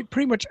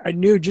pretty much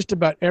just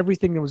about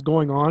everything that was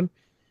going on.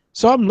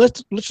 So I'm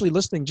literally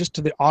listening just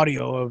to the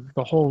audio of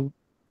the whole,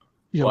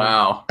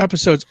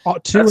 episodes.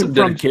 That's some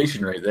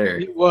dedication right there.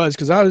 It was,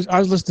 because I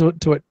was listening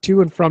to it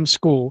to and from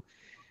school,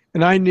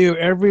 and I knew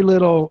every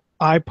little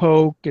eye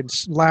poke and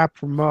slap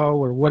from Mo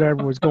or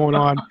whatever was going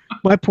on.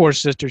 My poor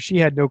sister, she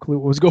had no clue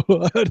what was going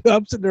on.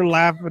 I'm sitting there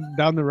laughing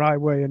down the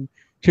highway, and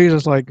she was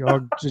just like,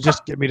 "Oh,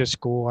 just get me to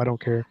school. I don't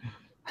care."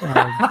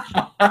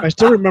 I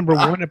still remember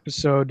one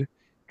episode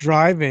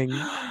driving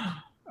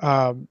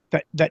that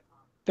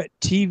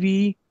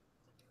TV.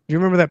 Do you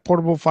remember that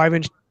portable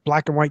 5-inch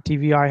black and white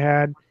TV I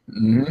had?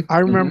 I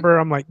remember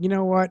I'm like, you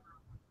know what?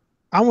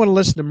 I want to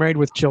listen to Married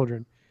with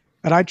Children.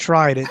 And I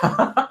tried it.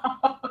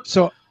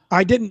 So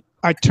I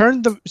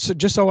turned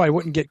just so I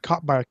wouldn't get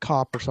caught by a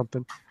cop or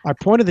something. I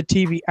pointed the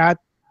TV at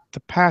the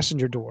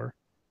passenger door.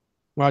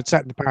 Well, I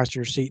sat in the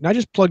passenger seat, and I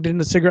just plugged in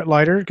the cigarette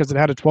lighter because it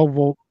had a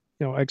 12-volt,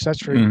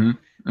 accessory. Mm-hmm.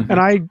 Mm-hmm. And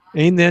I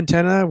aimed the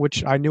antenna,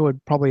 which I knew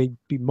would probably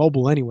be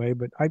mobile anyway,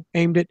 but I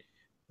aimed it.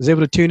 Was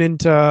able to tune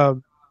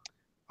into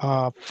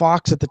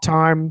Fox at the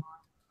time,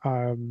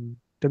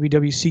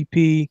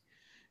 WWCP,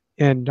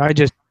 and I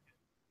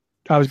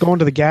was going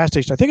to the gas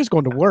station. I think it's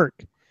going to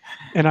work,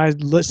 and I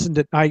listened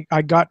to.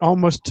 I got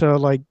almost to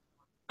like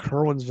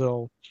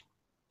Kerwinsville.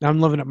 I'm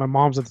living at my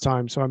mom's at the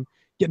time, so I'm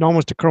getting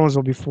almost to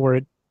Kerwinsville before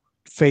it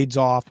fades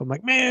off. I'm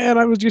like, man,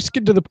 I was just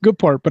getting to the good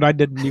part, but I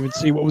didn't even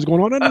see what was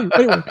going on.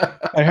 Anyway,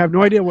 I have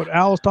no idea what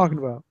Al was talking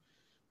about.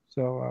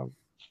 So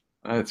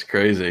that's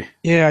crazy.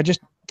 Yeah, just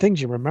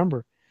things you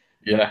remember.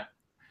 Yeah,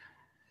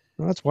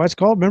 well, that's why it's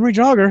called Memory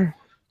Jogger.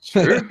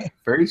 True.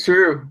 Very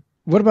true.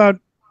 What about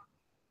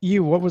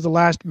you? What was the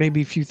last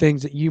maybe few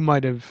things that you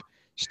might have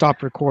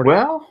stopped recording?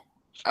 Well,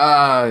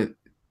 I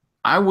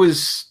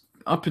was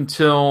up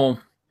until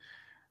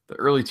the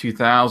early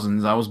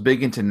 2000s. I was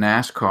big into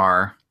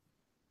NASCAR.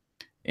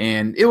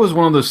 And it was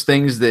one of those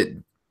things that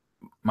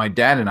my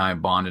dad and I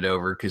bonded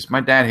over because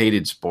my dad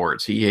hated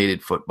sports. He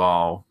hated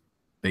football,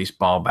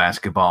 baseball,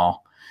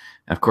 basketball.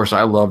 And of course,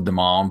 I loved them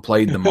all and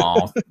played them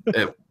all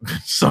at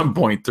some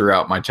point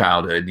throughout my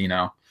childhood,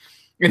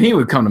 And he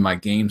would come to my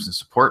games and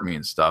support me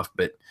and stuff.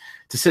 But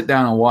to sit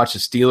down and watch a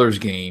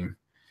Steelers game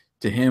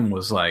to him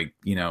was like,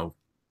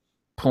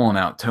 pulling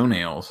out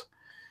toenails.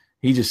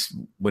 He just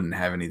wouldn't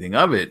have anything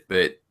of it.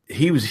 But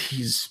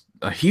he's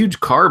a huge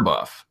car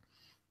buff.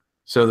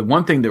 So the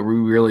one thing that we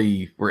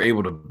really were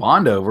able to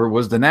bond over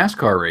was the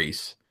NASCAR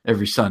race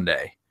every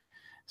Sunday.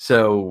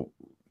 So,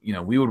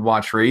 we would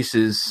watch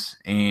races,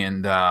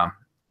 and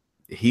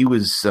he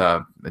was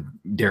a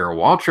Darrell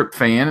Waltrip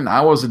fan, and I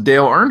was a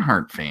Dale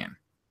Earnhardt fan.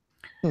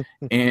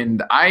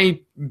 And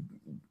I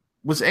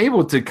was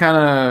able to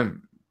kind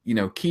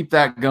of, keep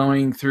that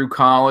going through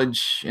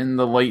college in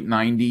the late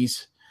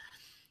 90s.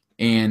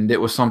 And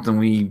it was something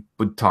we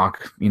would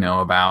talk,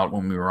 about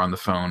when we were on the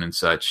phone and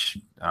such,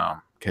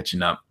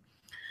 catching up.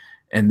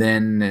 And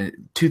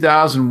then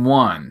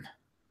 2001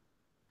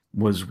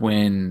 was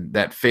when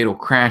that fatal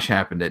crash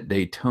happened at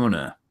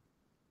Daytona.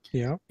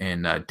 Yeah.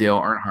 And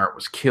Dale Earnhardt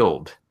was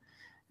killed.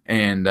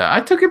 And I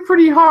took it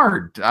pretty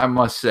hard, I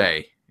must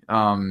say,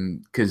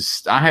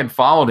 because I had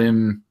followed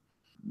him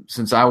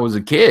since I was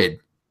a kid.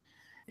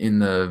 In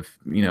the,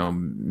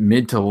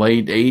 mid to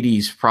late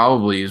 80s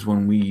probably is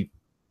when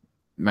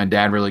my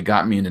dad really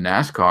got me into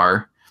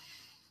NASCAR.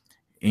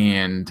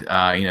 And,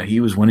 he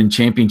was winning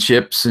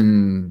championships,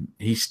 and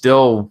he's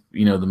still,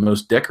 the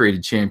most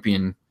decorated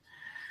champion,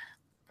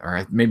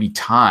 or maybe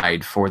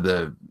tied for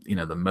the,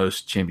 the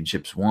most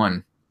championships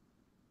won.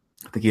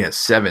 I think he has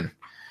 7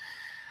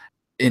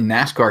 in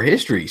NASCAR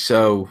history.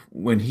 So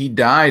when he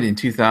died in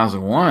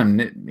 2001,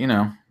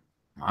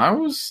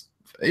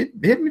 it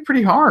hit me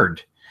pretty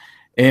hard.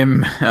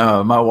 And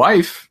my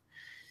wife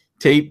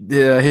taped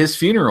his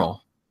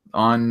funeral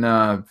on,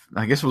 I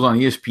guess it was on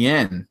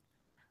ESPN.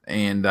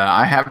 And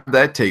I have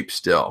that tape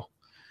still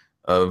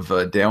of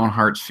Dale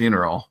Earnhardt's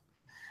funeral.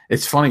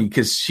 It's funny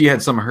because she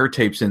had some of her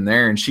tapes in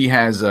there, and she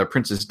has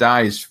Princess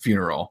Di's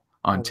funeral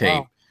on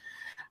tape,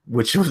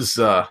 which was,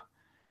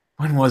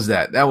 when was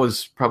that? That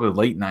was probably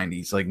late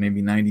 90s, like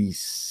maybe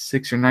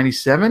 96 or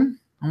 97,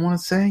 I want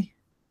to say.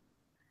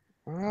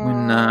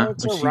 When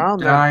she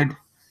died.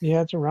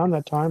 Yeah, it's around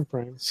that time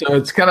frame. So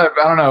it's kind of,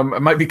 I don't know,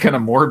 it might be kind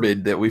of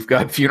morbid that we've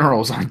got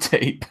funerals on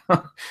tape.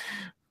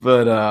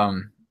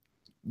 But,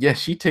 yeah,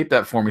 she taped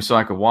that for me so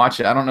I could watch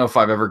it. I don't know if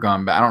I've ever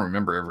gone back. I don't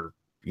remember ever,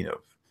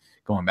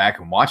 going back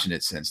and watching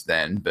it since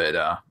then. But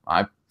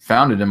I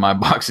found it in my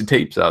box of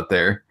tapes out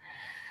there.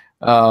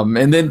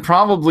 And then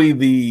probably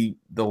the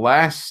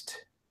last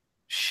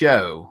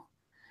show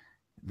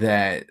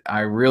that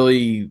I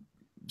really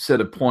set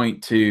a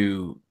point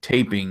to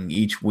taping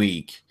each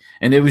week.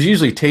 And it was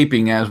usually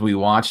taping as we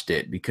watched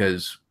it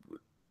because,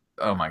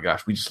 oh my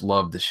gosh, we just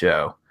loved the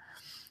show.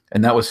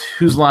 And that was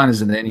Whose Line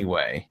Is It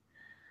Anyway?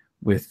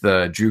 With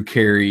Drew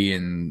Carey,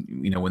 and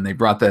when they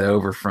brought that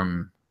over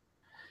from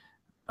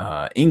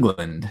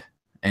England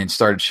and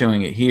started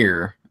showing it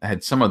here, I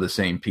had some of the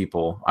same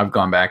people. I've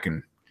gone back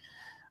and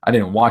I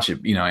didn't watch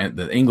it,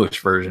 the English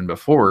version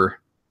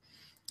before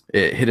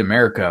it hit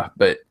America,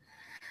 but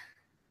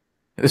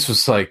this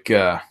was like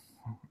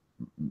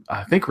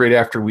I think right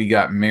after we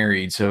got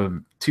married,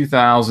 so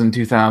 2000,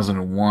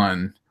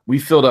 2001, we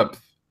filled up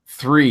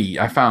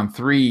I found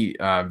 3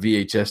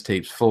 VHS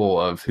tapes full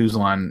of Whose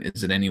Line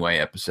Is It Anyway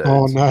episodes.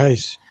 Oh,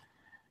 nice.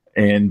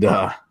 And,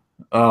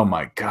 oh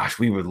my gosh,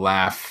 we would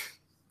laugh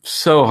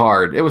so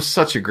hard. It was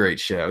such a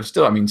great show.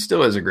 Still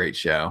is a great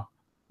show.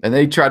 And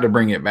they tried to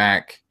bring it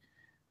back.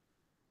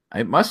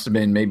 It must have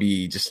been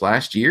maybe just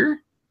last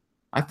year,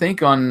 I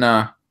think, on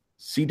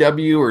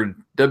CW or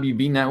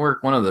WB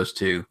Network, one of those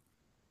two.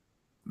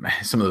 Man,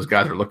 some of those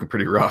guys are looking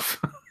pretty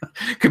rough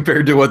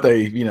compared to what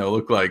they,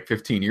 looked like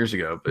 15 years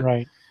ago. But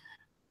right.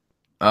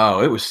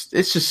 Oh, it's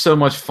just so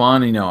much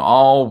fun,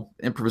 all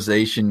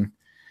improvisation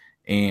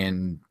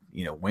and,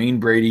 Wayne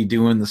Brady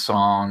doing the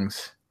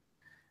songs.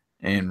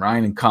 and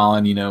Ryan and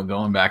Colin,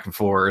 going back and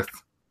forth,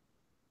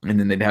 and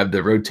then they'd have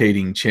the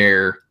rotating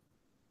chair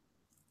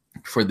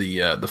for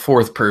the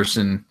fourth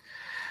person.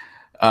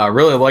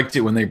 Really liked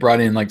it when they brought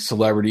in like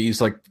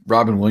celebrities, like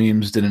Robin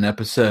Williams did an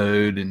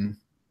episode, and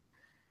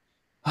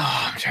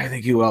I'm trying to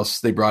think who else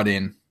they brought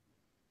in.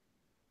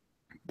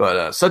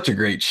 But such a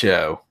great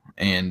show,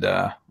 and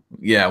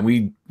yeah,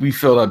 we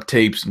filled up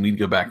tapes and we'd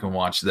go back and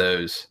watch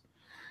those.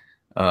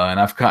 And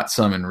I've caught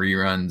some in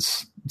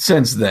reruns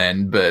since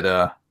then,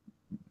 but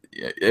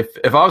if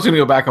I was going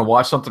to go back and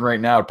watch something right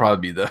now, it'd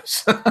probably be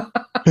those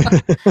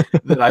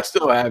that I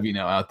still have,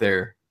 out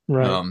there.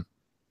 Right. I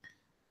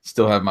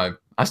still have my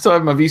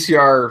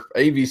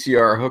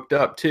VCR hooked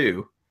up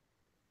too.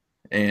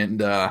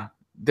 And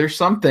there's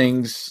some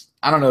things,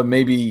 I don't know,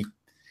 maybe,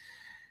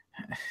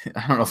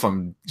 I don't know if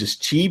I'm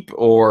just cheap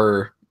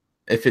or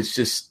if it's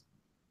just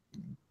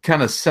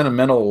kind of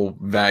sentimental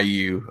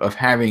value of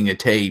having a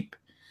tape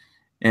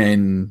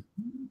and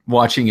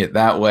watching it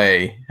that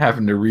way,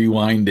 having to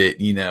rewind it,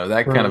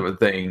 that kind of a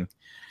thing.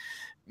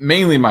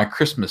 Mainly my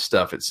Christmas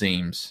stuff, it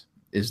seems,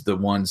 is the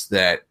ones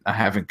that I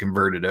haven't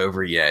converted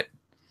over yet.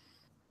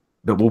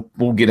 But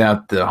we'll get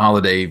out the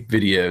holiday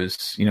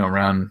videos,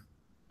 around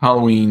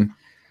Halloween.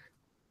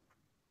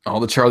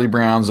 All the Charlie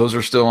Browns, those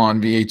are still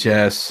on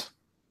VHS.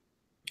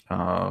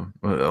 A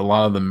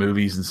lot of the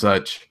movies and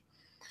such.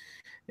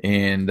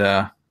 And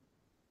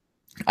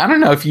I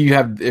don't know if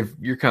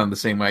you're kind of the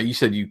same way. You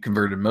said you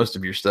converted most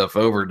of your stuff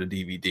over to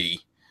DVD,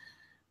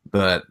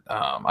 but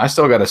I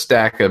still got a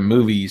stack of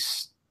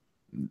movies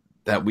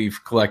that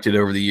we've collected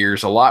over the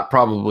years. A lot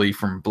probably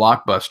from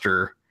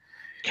Blockbuster,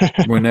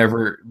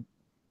 whenever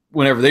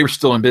they were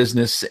still in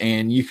business,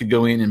 and you could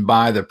go in and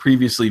buy the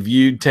previously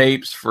viewed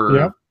tapes for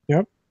a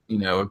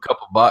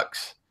couple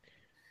bucks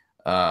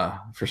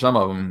for some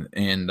of them,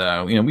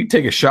 and we'd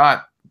take a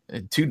shot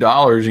at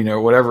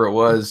 $2, whatever it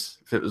was,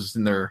 if it was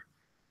in their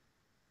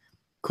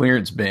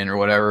clearance bin or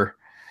whatever.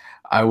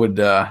 I would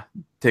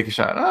take a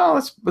shot.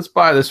 Oh, let's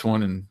buy this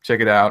one and check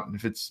it out.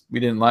 If we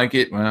didn't like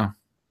it, well,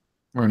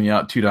 we're only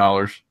out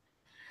 $2.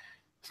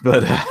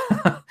 But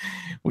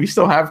we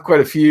still have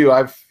quite a few.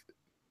 I've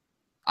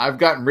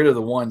gotten rid of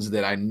the ones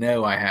that I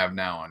know I have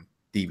now on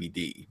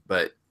DVD,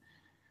 but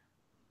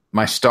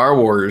my Star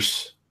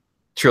Wars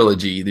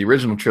trilogy, the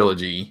original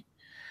trilogy,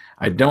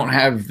 I don't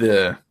have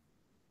the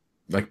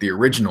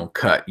original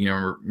cut.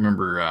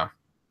 Remember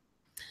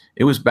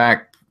it was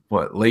back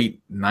late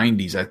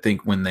 90s, I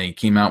think, when they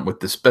came out with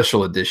the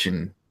special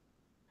edition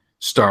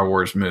Star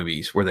Wars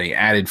movies where they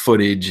added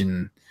footage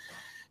and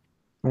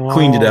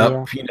cleaned it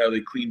up. Yeah. They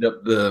cleaned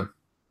up the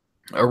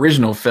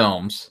original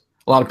films.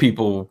 A lot of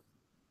people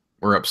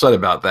were upset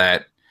about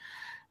that.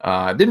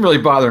 It didn't really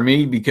bother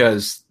me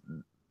because,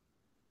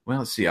 well,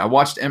 let's see. I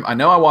watched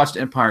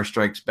Empire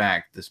Strikes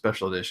Back, the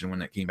special edition,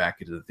 when it came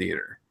back into the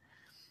theater.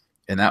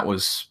 And that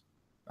was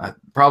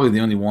probably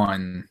the only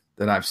one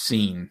that I've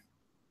seen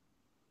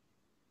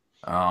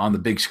on the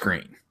big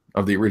screen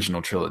of the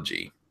original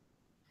trilogy.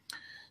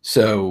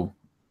 So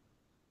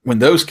when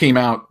those came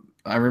out,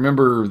 I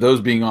remember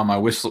those being on my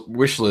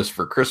wish list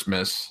for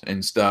Christmas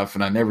and stuff,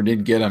 and I never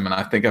did get them. And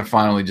I think I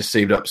finally just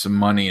saved up some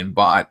money and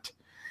bought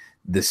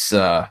this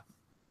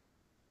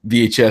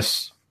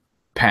VHS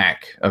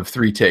pack of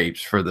 3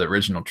 tapes for the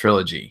original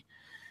trilogy.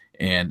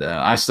 And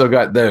I still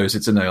got those.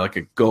 It's in a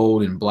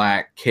gold and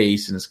black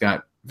case, and it's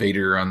got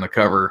Vader on the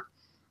cover.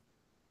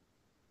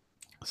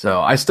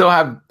 So I still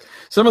have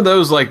some of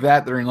those like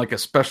that. They're in a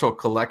special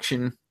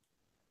collection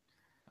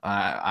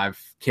I've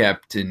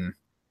kept, and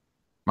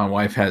my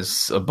wife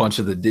has a bunch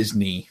of the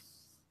Disney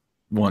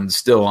ones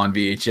still on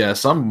VHS.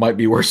 Some might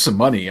be worth some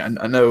money. I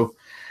know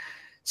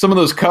some of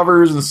those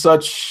covers and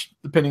such,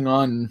 depending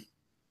on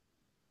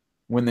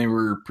when they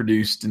were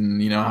produced and,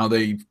 how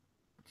they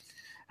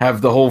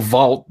have the whole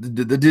vault,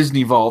 the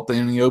Disney vault, they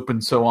only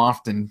open so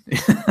often.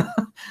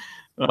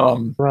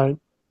 Right.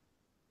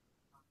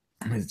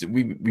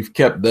 We've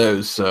kept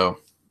those, so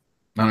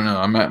I don't know.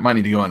 I might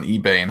need to go on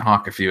eBay and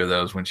hawk a few of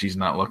those when she's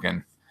not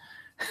looking.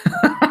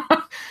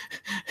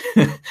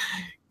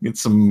 get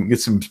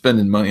some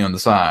spending money on the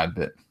side.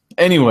 But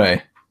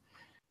anyway,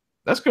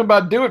 that's going to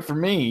about do it for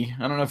me.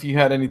 I don't know if you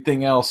had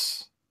anything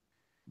else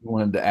you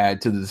wanted to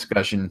add to the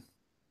discussion.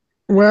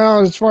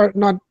 Well, as far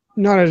not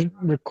as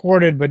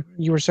recorded, but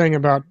you were saying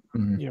about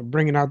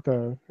bringing out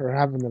or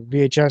having the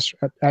VHS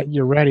at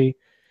your ready.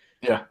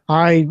 Yeah,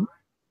 I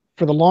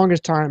for the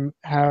longest time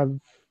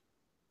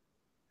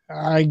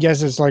I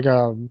guess it's like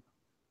a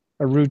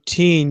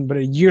routine, but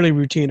a yearly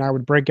routine. I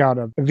would break out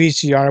a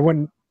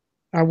VCR.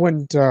 I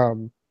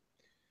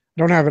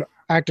don't have it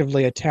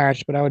actively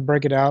attached, but I would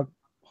break it out,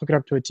 hook it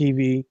up to a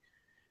TV,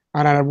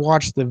 and I'd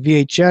watch the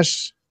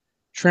VHS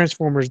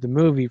Transformers, the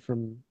movie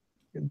from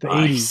the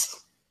 80s.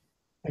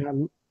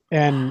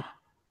 And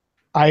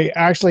I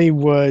actually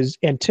was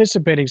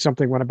anticipating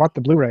something when I bought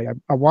the Blu-ray.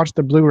 I watched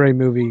the Blu-ray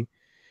movie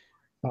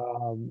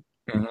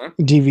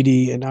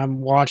DVD, and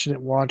I'm watching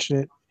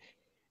it.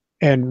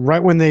 And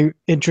right when they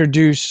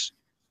introduce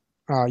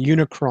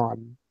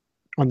Unicron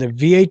on the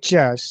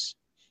VHS,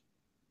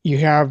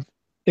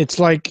 it's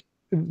like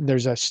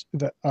there's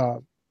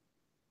the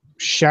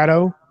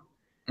shadow,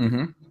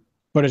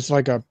 but it's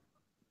like a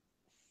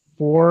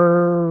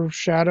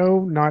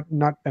foreshadow, not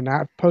an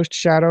outpost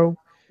shadow.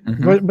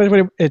 But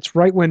it's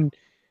right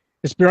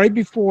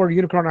before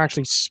Unicron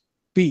actually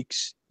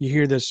speaks. You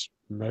hear this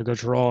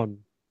Megatron.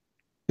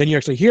 Then you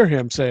actually hear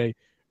him say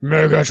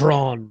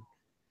Megatron,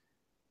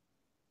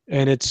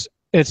 and it's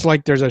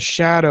like there's a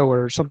shadow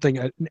or something,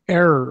 an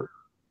error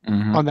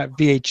on that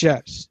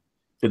VHS.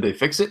 Did they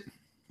fix it?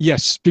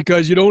 Yes,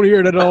 because you don't hear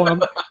it at all.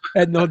 And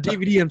on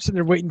DVD, I'm sitting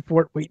there waiting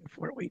for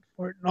it,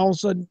 and all of a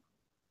sudden,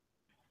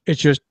 it's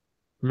just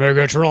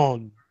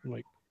Megatron. I'm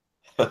like,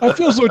 I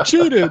feel so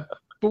cheated.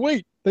 But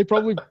wait, they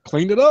probably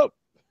cleaned it up.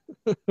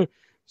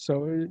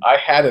 So I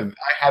had a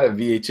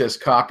VHS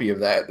copy of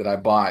that I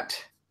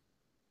bought.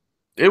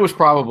 It was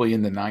probably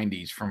in the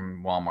 90s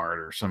from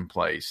Walmart or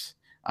someplace.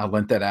 I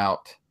lent that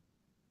out.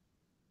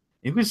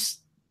 It was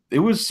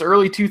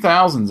early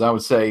 2000s, I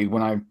would say,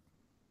 when I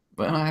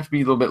have to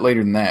be a little bit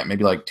later than that,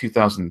 maybe like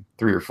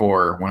 2003 or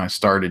 4 when I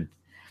started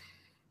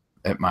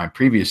at my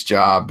previous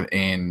job,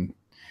 and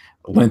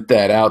lent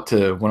that out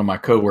to one of my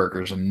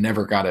coworkers and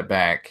never got it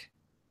back.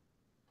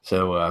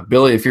 So,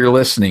 Billy, if you're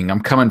listening, I'm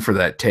coming for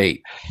that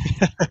tape.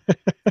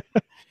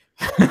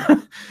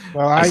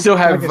 Well, I still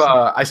have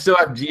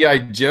G.I.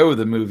 Joe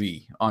the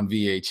movie on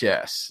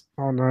VHS.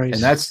 Oh, nice!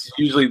 And that's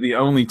usually the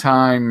only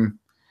time.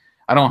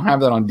 I don't have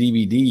that on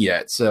DVD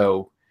yet,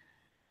 so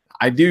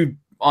I do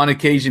on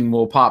occasion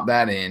will pop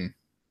that in,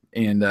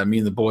 and me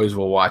and the boys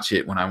will watch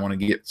it when I want to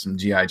get some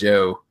G.I.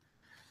 Joe.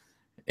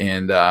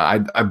 And I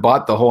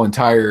bought the whole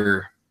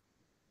entire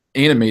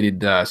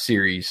animated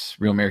series,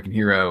 Real American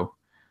Hero,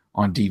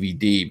 on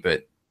DVD,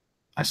 but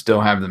I still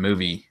have the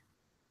movie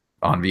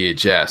on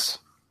VHS.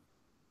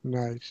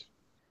 Nice.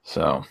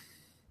 So,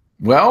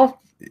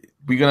 well,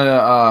 we're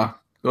gonna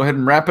go ahead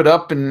and wrap it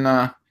up and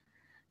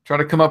try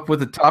to come up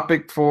with a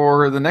topic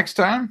for the next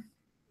time.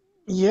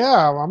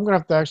 Yeah, I'm gonna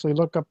have to actually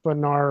look up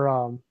in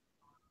our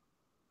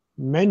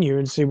menu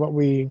and see what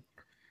we.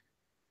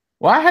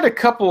 Well, I had a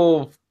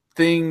couple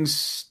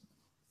things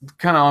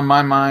kind of on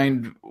my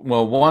mind.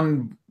 Well,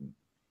 one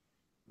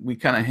we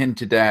kind of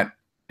hinted at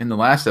in the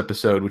last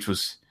episode, which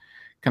was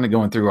kind of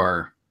going through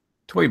our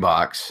toy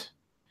box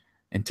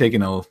and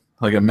taking a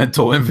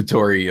mental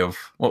inventory of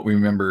what we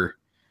remember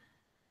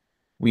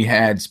we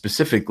had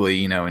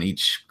specifically, in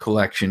each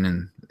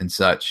collection and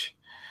such.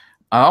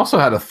 I also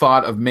had a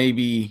thought of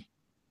maybe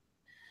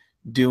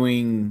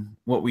doing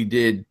what we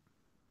did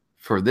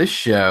for this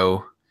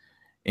show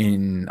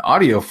in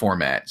audio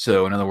format.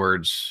 So, in other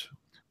words,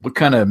 what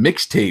kind of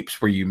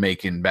mixtapes were you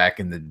making back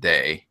in the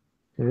day?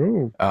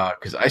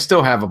 Because I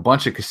still have a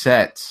bunch of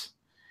cassettes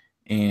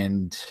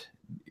and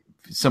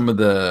some of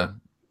the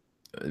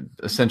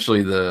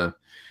essentially the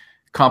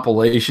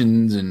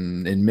compilations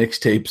and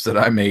mixtapes that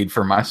I made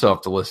for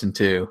myself to listen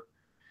to,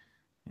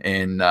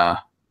 and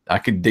I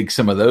could dig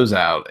some of those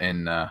out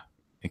and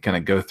kind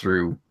of go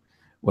through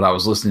what I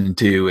was listening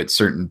to at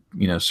certain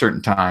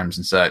times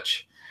and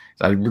such.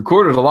 I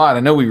recorded a lot. I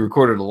know we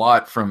recorded a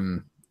lot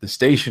from the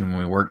station when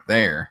we worked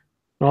there.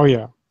 Oh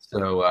yeah.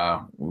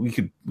 So we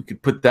could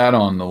put that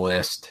on the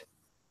list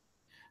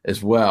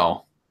as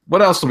well.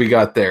 What else do we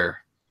got there?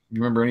 You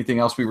remember anything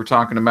else we were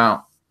talking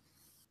about?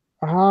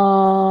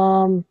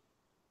 Well,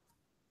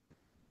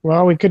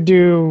 we could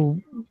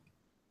do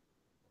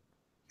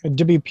a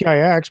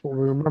WPIX, but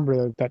we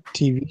remember that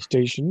TV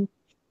station.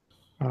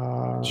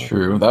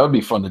 True. That would be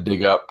fun to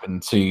dig up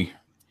and see.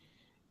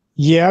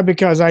 Yeah,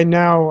 because I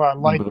now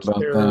like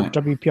their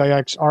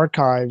WPIX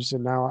archives,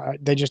 and now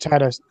they just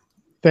had a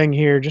thing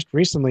here just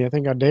recently, I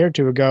think a day or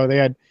two ago. They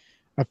had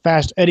a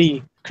Fast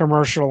Eddie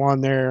commercial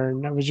on there,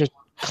 and that was just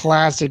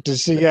classic to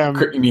see him.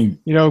 Crazy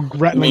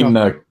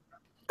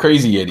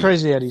Eddie.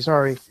 Crazy Eddie,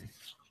 sorry.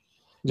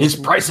 His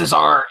prices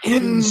are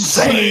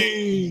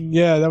insane.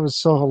 Yeah, that was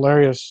so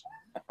hilarious.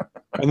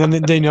 And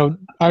then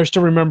I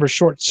still remember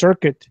Short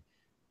Circuit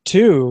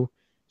 2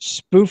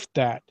 spoofed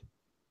that.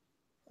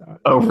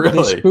 Oh,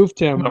 really? They spoofed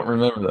him. I don't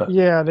remember that.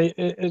 Yeah,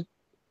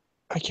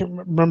 I can't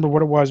remember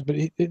what it was, but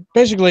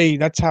basically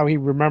that's how he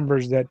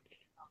remembers that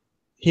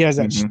he has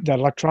that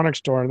electronics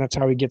store, and that's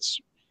how he gets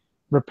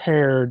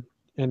repaired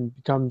and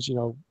becomes,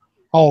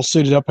 all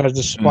suited up, has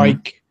the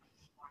spike.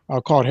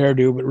 I'll call it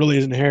hairdo, but it really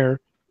isn't hair.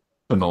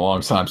 It's been a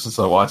long time since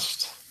I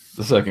watched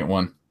the second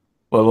one,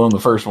 let alone the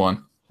first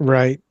one.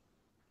 Right.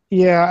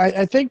 Yeah,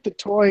 I think the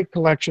toy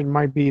collection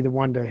might be the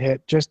one to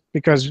hit, just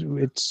because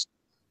it's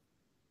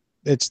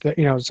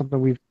something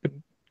we've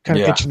been kind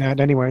of itching at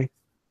anyway.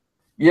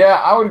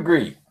 Yeah, I would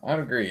agree.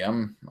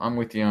 I'm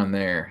with you on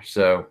there.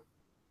 So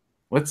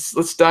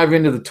let's dive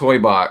into the toy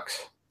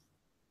box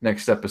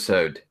next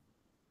episode,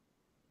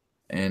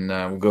 and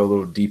we'll go a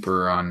little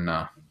deeper on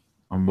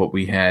what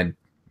we had,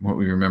 what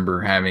we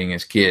remember having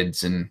as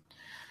kids, and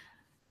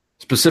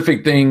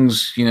specific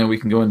things. We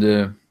can go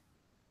into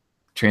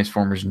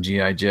Transformers and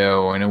G.I.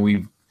 Joe. I know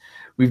we've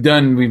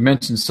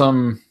mentioned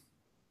some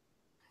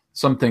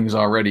things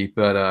already,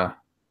 but I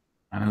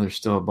know there's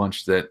still a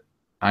bunch that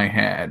I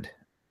had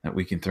that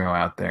we can throw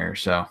out there.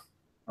 So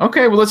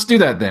Okay, well, let's do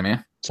that then,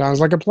 man. Sounds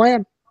like a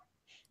plan.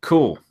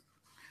 Cool.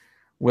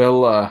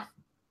 Well,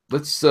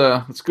 let's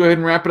go ahead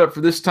and wrap it up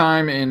for this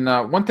time.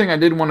 And one thing I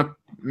did want to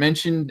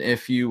mention,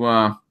 if you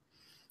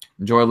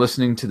enjoy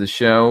listening to the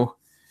show,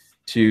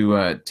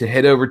 to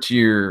head over to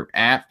your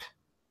app,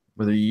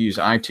 whether you use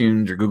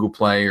iTunes or Google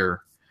Play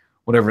or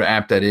whatever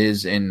app that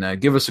is,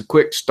 and give us a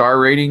quick star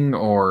rating,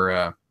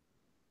 or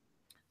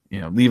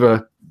leave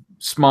a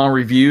small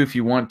review if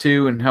you want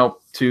to, and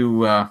help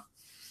to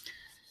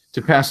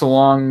pass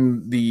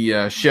along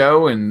the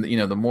show. And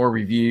the more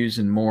reviews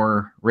and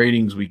more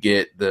ratings we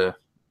get, the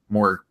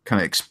more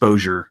kind of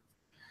exposure,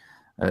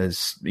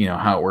 as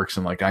how it works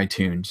in like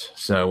iTunes.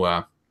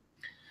 So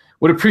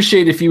would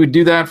appreciate if you would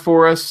do that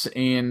for us.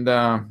 And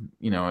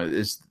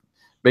is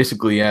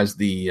basically as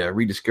the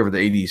Rediscover the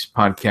 80s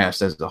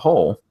podcast as a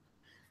whole.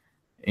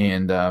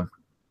 And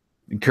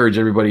encourage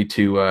everybody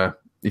to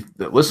if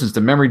that listens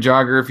to Memory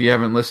Jogger, if you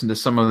haven't listened to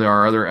some of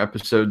our other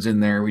episodes in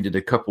there, we did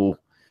a couple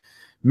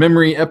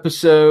memory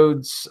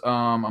episodes.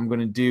 I'm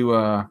going to do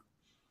a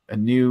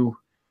new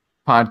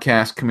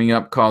podcast coming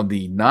up called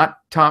the Not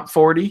Top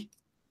 40,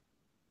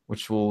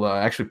 which will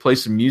actually play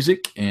some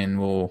music, and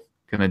we'll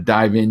kind of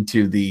dive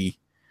into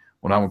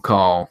what I would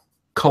call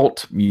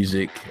cult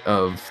music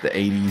of the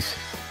 80s.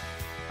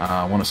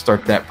 I want to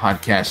start that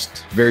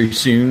podcast very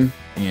soon,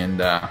 and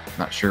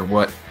not sure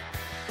what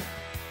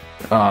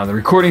the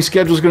recording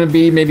schedule is going to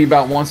be, maybe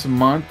about once a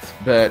month,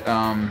 but it's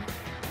going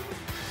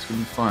to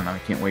be fun. I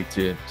can't wait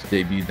to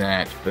debut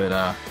that. But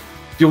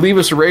if you'll leave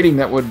us a rating,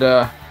 that would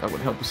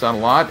help us out a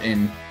lot.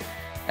 And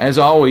as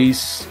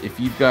always, if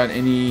you've got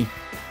any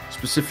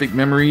specific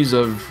memories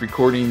of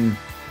recording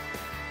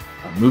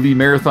movie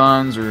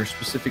marathons or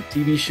specific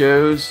TV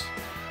shows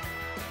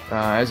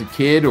as a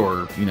kid,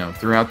 or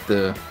throughout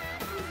the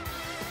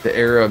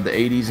era of the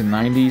 80s and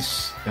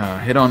 90s,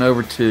 head on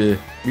over to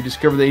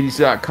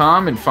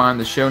rediscoverthe80s.com and find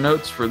the show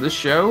notes for this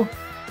show.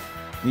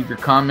 Leave your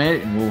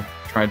comment, and we'll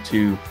try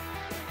to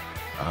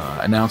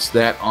announce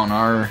that on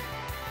our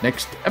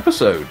next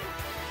episode.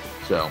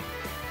 So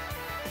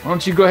why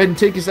don't you go ahead and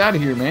take us out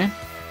of here, man?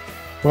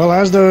 Well,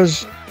 as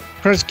those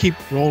credits keep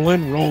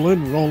rolling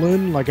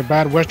like a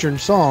bad Western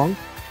song,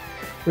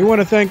 we want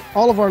to thank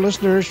all of our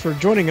listeners for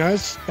joining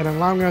us and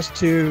allowing us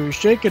to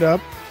shake it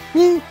up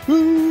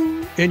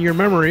in your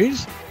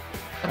memories.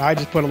 I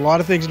just put a lot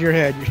of things in your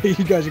head. You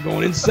guys are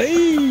going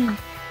insane.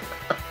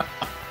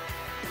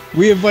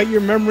 We invite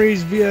your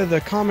memories via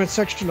the comment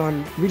section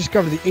on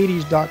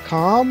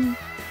rediscoverthe80s.com,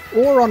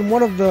 or on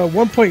one of the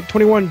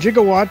 1.21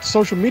 gigawatt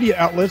social media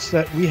outlets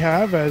that we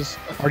have as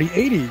Party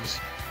 80s.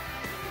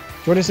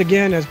 Join us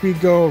again as we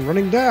go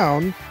running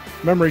down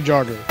Memory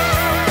Jogger.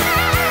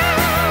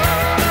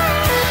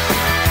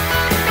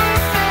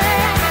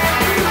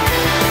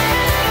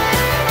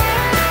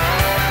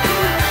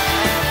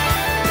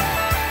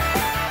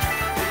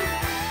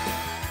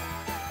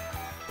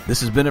 This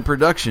has been a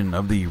production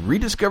of the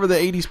Rediscover the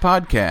 80s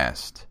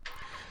podcast.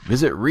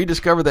 Visit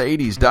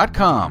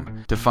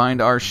rediscoverthe80s.com to find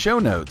our show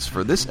notes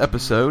for this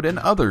episode and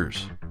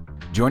others.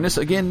 Join us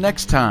again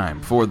next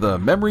time for the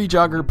Memory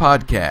Jogger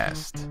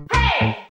podcast.